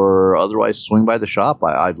 or otherwise swing by the shop.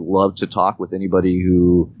 I'd love to talk with anybody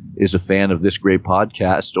who is a fan of this great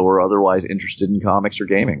podcast or otherwise interested in comics or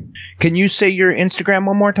gaming. Can you say your Instagram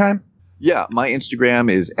one more time? Yeah, my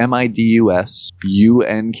Instagram is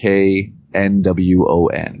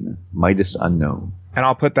MIDUSUNKNWON. Midas Unknown. And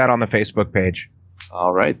I'll put that on the Facebook page.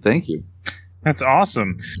 All right, thank you. That's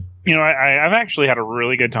awesome. I've actually had a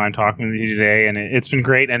really good time talking with you today, and it's been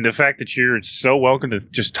great. And the fact that you're so welcome to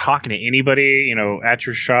just talking to anybody, at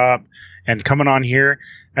your shop and coming on here,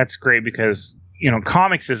 that's great because,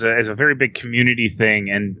 comics is a very big community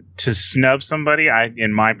thing. And to snub somebody,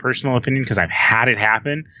 in my personal opinion, because I've had it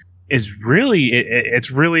happen, is really,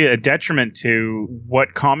 it's really a detriment to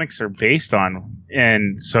what comics are based on.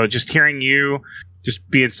 And so just hearing you just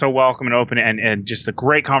being so welcome and open and just the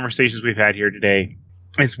great conversations we've had here today,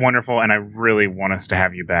 it's wonderful, and I really want us to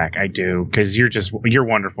have you back. I do, because you're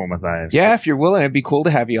wonderful, Matthias. Yeah, if you're willing, it'd be cool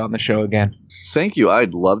to have you on the show again. Thank you.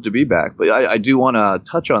 I'd love to be back. But I do want to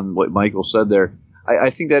touch on what Michael said there.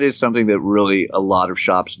 I think that is something that really a lot of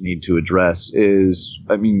shops need to address is,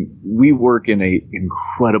 we work in an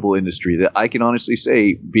incredible industry that I can honestly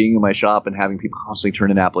say, being in my shop and having people constantly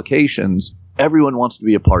turn in applications, everyone wants to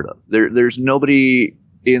be a part of. There's nobody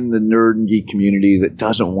in the nerd and geek community that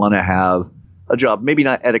doesn't want to have a job, maybe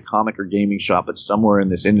not at a comic or gaming shop, but somewhere in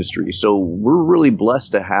this industry. So we're really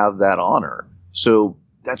blessed to have that honor. So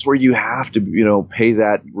that's where you have to, pay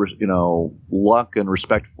that, luck and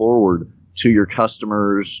respect forward to your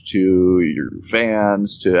customers, to your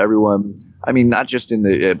fans, to everyone. Not just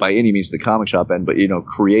in by any means the comic shop end, but,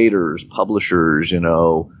 creators, publishers,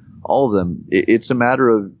 all of them. It's a matter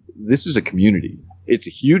of, this is a community. It's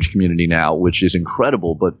a huge community now, which is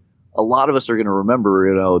incredible, but a lot of us are going to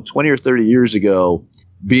remember, 20 or 30 years ago,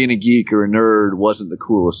 being a geek or a nerd wasn't the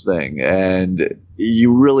coolest thing. And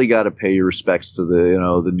you really got to pay your respects to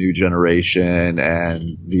the new generation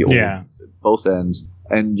and the old, both ends.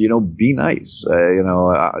 And, be nice,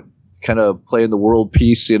 kind of playing the world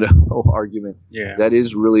peace, argument. Yeah. That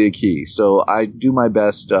is really a key. So I do my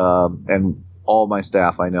best, and all my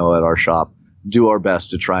staff I know at our shop do our best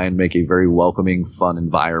to try and make a very welcoming, fun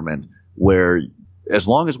environment where, as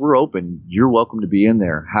long as we're open, you're welcome to be in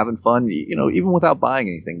there, having fun, even without buying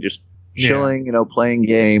anything, just chilling, playing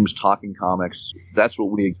games, talking comics. That's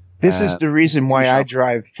what we. This is the reason why I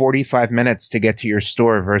drive 45 minutes to get to your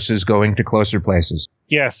store versus going to closer places.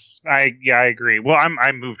 Yes, I agree. Well,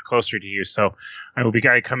 I moved closer to you, so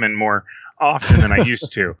I come in more often than I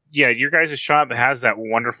used to. Yeah, your guys' shop has that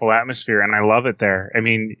wonderful atmosphere, and I love it there.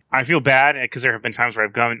 I feel bad because there have been times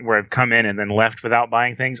where I've come in and then left without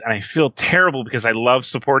buying things, and I feel terrible because I love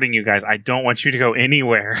supporting you guys. I don't want you to go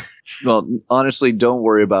anywhere. Well, honestly, don't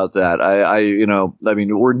worry about that.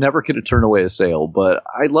 We're never going to turn away a sale, but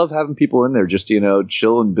I love having people in there just,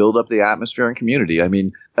 chill and build up the atmosphere and community.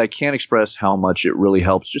 I can't express how much it really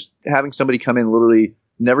helps just having somebody come in, literally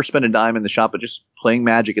never spend a dime in the shop, but just playing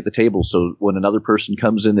Magic at the table. So when another person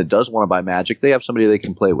comes in that does want to buy Magic, they have somebody they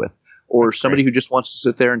can play with. Or somebody who just wants to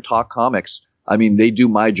sit there and talk comics. They do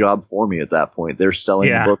my job for me at that point. They're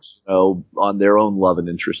selling the books, on their own love and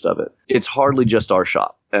interest of it. It's hardly just our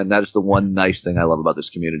shop. And that is the one nice thing I love about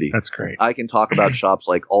this community. That's great. I can talk about shops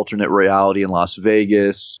like Alternate Reality in Las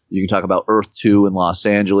Vegas. You can talk about Earth 2 in Los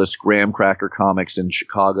Angeles, Graham Cracker Comics in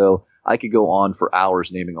Chicago. I could go on for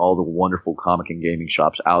hours naming all the wonderful comic and gaming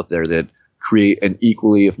shops out there that create an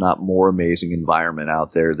equally, if not more amazing environment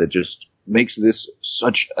out there that just makes this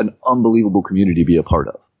such an unbelievable community to be a part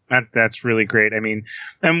of. That's really great.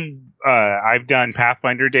 I've done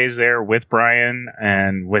Pathfinder days there with Brian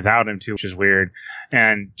and without him too, which is weird.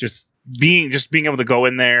 And just being able to go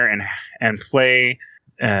in there and play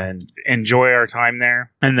and enjoy our time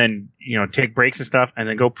there, and then take breaks and stuff, and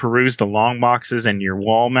then go peruse the long boxes and your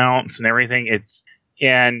wall mounts and everything. It's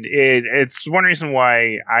one reason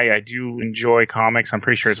why I do enjoy comics. I'm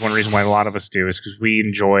pretty sure it's one reason why a lot of us do, is because we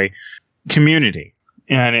enjoy community,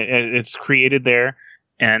 and it's created there,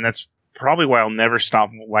 and that's probably why I'll never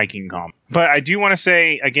stop liking comics. But I do want to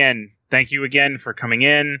say again, thank you again for coming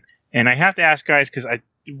in, and I have to ask guys, because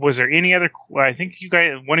was there any other? I think you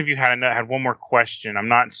guys, one of you had one more question. I'm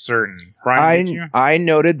not certain. Brian, did you? I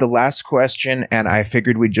noted the last question, and I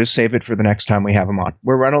figured we'd just save it for the next time we have him on.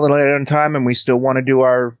 We're running a little late on time, and we still want to do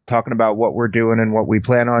our talking about what we're doing and what we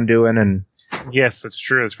plan on doing. And yes, that's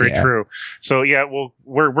true. That's very true. So yeah,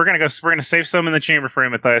 we're gonna go. We're gonna save some in the chamber for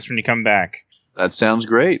you, Matthias, when you come back. That sounds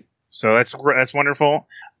great. So that's wonderful.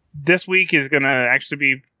 This week is gonna actually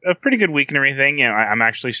be a pretty good week and everything. I'm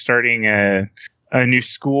actually starting a new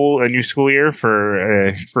school year for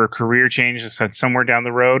a career change that's somewhere down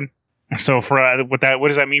the road. So what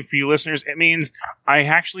does that mean for you listeners? It means I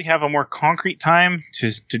actually have a more concrete time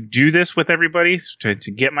to do this with everybody, to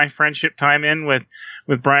get my friendship time in with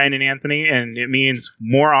Brian and Anthony, and it means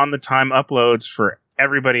more on the time uploads for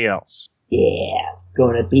everybody else. Yeah, it's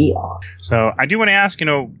gonna be awesome. So I do want to ask,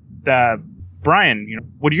 Brian,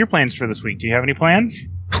 what are your plans for this week? Do you have any plans?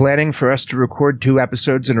 Planning for us to record 2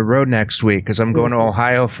 episodes in a row next week because I'm going to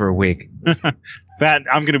Ohio for a week. That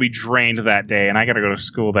I'm going to be drained that day, and I got to go to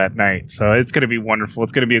school that night. So it's going to be wonderful.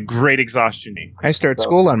 It's going to be a great exhaustion day. I start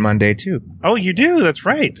school on Monday too. Oh, you do? That's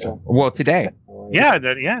right. Well, today. Yeah,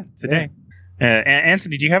 today.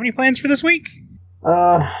 Anthony, do you have any plans for this week?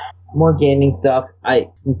 More gaming stuff. I'm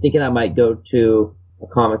thinking I might go to a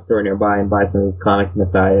comic store nearby and buy some of these comics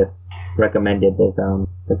Matthias recommended. They sound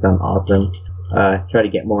awesome. Try to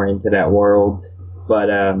get more into that world. But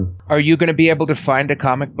are you going to be able to find a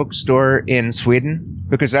comic book store in Sweden?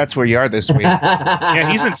 Because that's where you are this week. Yeah,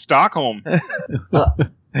 he's in Stockholm.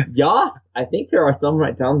 Yes, I think there are some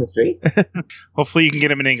right down the street. Hopefully you can get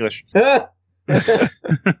them in English.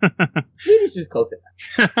 Swedish is close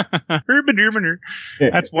enough.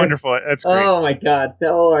 That's wonderful. That's great. Oh my god!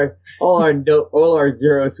 All our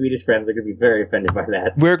zero Swedish friends are gonna be very offended by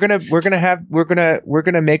that. We're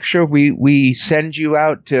gonna make sure we send you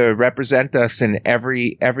out to represent us in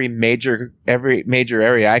every major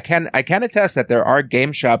area. I can attest that there are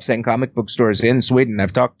game shops and comic book stores in Sweden.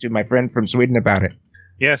 I've talked to my friend from Sweden about it.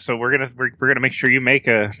 Yeah, so we're gonna make sure you make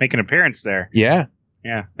an appearance there. Yeah.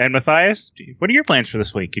 Yeah. And Matthias, what are your plans for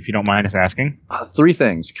this week, if you don't mind us asking? 3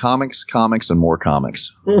 things. Comics, and more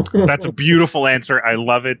comics. That's a beautiful answer. I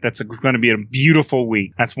love it. That's going to be a beautiful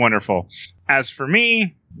week. That's wonderful. As for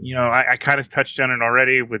me, I kind of touched on it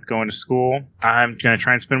already with going to school. I'm going to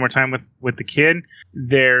try and spend more time with the kid.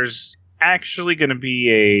 There's actually going to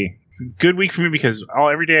be a good week for me because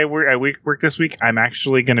every day I work this week, I'm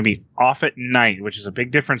actually going to be off at night, which is a big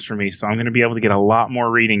difference for me. So I'm going to be able to get a lot more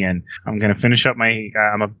reading in. I'm going to finish up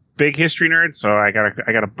I'm a big history nerd, so I got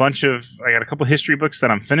a couple history books that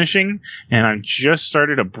I'm finishing, and I've just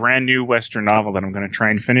started a brand new Western novel that I'm going to try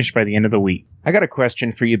and finish by the end of the week. I got a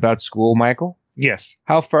question for you about school, Michael. Yes.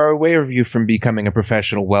 How far away are you from becoming a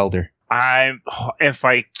professional welder? If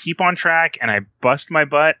I keep on track and I bust my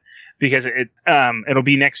butt, because it'll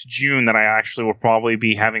be next June that I actually will probably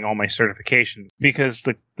be having all my certifications. Because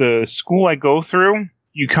the school I go through,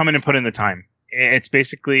 you come in and put in the time. It's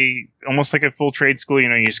basically almost like a full trade school. You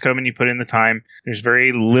just come in, you put in the time. There's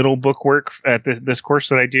very little book work at this course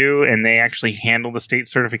that I do, and they actually handle the state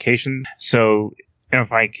certifications. So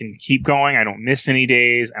if I can keep going, I don't miss any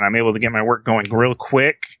days, and I'm able to get my work going real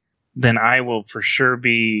quick, then I will for sure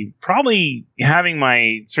be probably having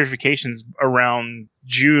my certifications around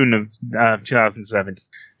June of 2007.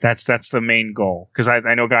 That's the main goal, because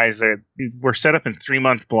I know guys that we're set up in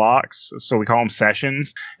 3-month blocks, so we call them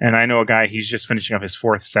sessions. And I know a guy, he's just finishing up his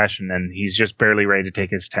 4th session, and he's just barely ready to take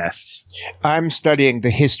his tests. I'm studying the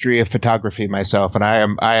history of photography myself, and I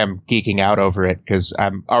am geeking out over it because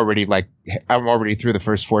I'm already through the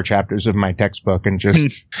first 4 chapters of my textbook, and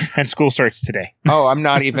just and school starts today. Oh, I'm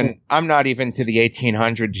not even to the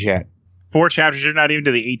 1800s yet. 4 chapters, you're not even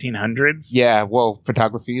to the 1800s? Yeah, well,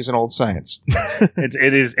 photography is an old science.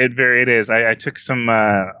 It is. I took some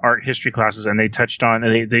art history classes, and they touched on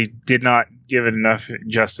it. They did not give it enough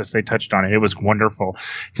justice. They touched on it. It was wonderful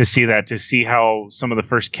to see how some of the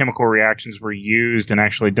first chemical reactions were used and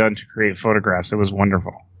actually done to create photographs. It was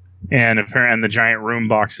wonderful. And the giant room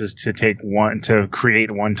boxes to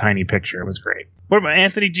create one tiny picture. It was great. What about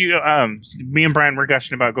Anthony? Do you? Me and Brian were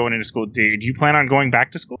gushing about going into school. Do you plan on going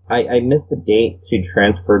back to school? I missed the date to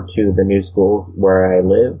transfer to the new school where I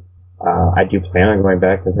live. I do plan on going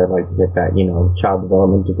back because I'd like to get that, child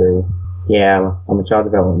development degree. Yeah, I'm a child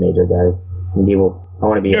development major, guys. I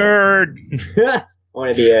want to be nerd. I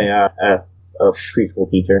want to be a preschool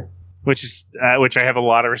teacher. Which I have a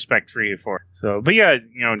lot of respect for you for. So, but yeah,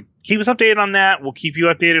 keep us updated on that. We'll keep you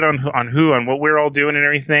updated on what we're all doing and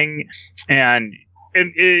everything. And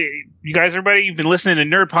you guys, everybody, you've been listening to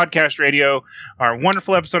Nerd Podcast Radio, our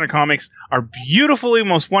wonderful episode of comics, our beautifully,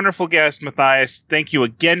 most wonderful guest, Matthias. Thank you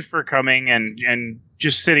again for coming and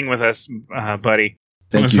just sitting with us, buddy.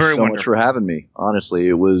 Thank you so much for having me. Honestly,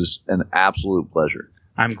 it was an absolute pleasure.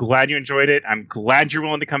 I'm glad you enjoyed it. I'm glad you're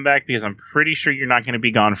willing to come back because I'm pretty sure you're not going to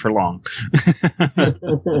be gone for long.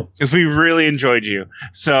 Because we really enjoyed you.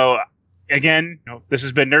 So, again, this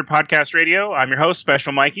has been Nerd Podcast Radio. I'm your host,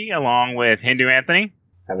 Special Mikey, along with Hindu Anthony.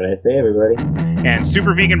 Have a nice day, everybody. And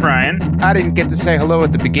Super Vegan Brian. I didn't get to say hello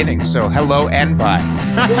at the beginning, so hello and bye.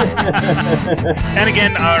 And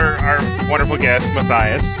again, our wonderful guest,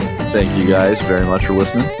 Matthias. Thank you guys very much for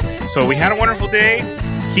listening. So we had a wonderful day.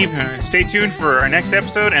 Stay tuned for our next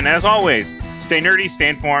episode, and as always, stay nerdy, stay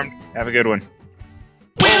informed. Have a good one.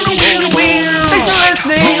 Thanks for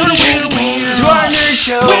listening to our nerd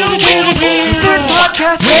show. Nerd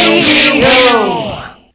Podcast Radio.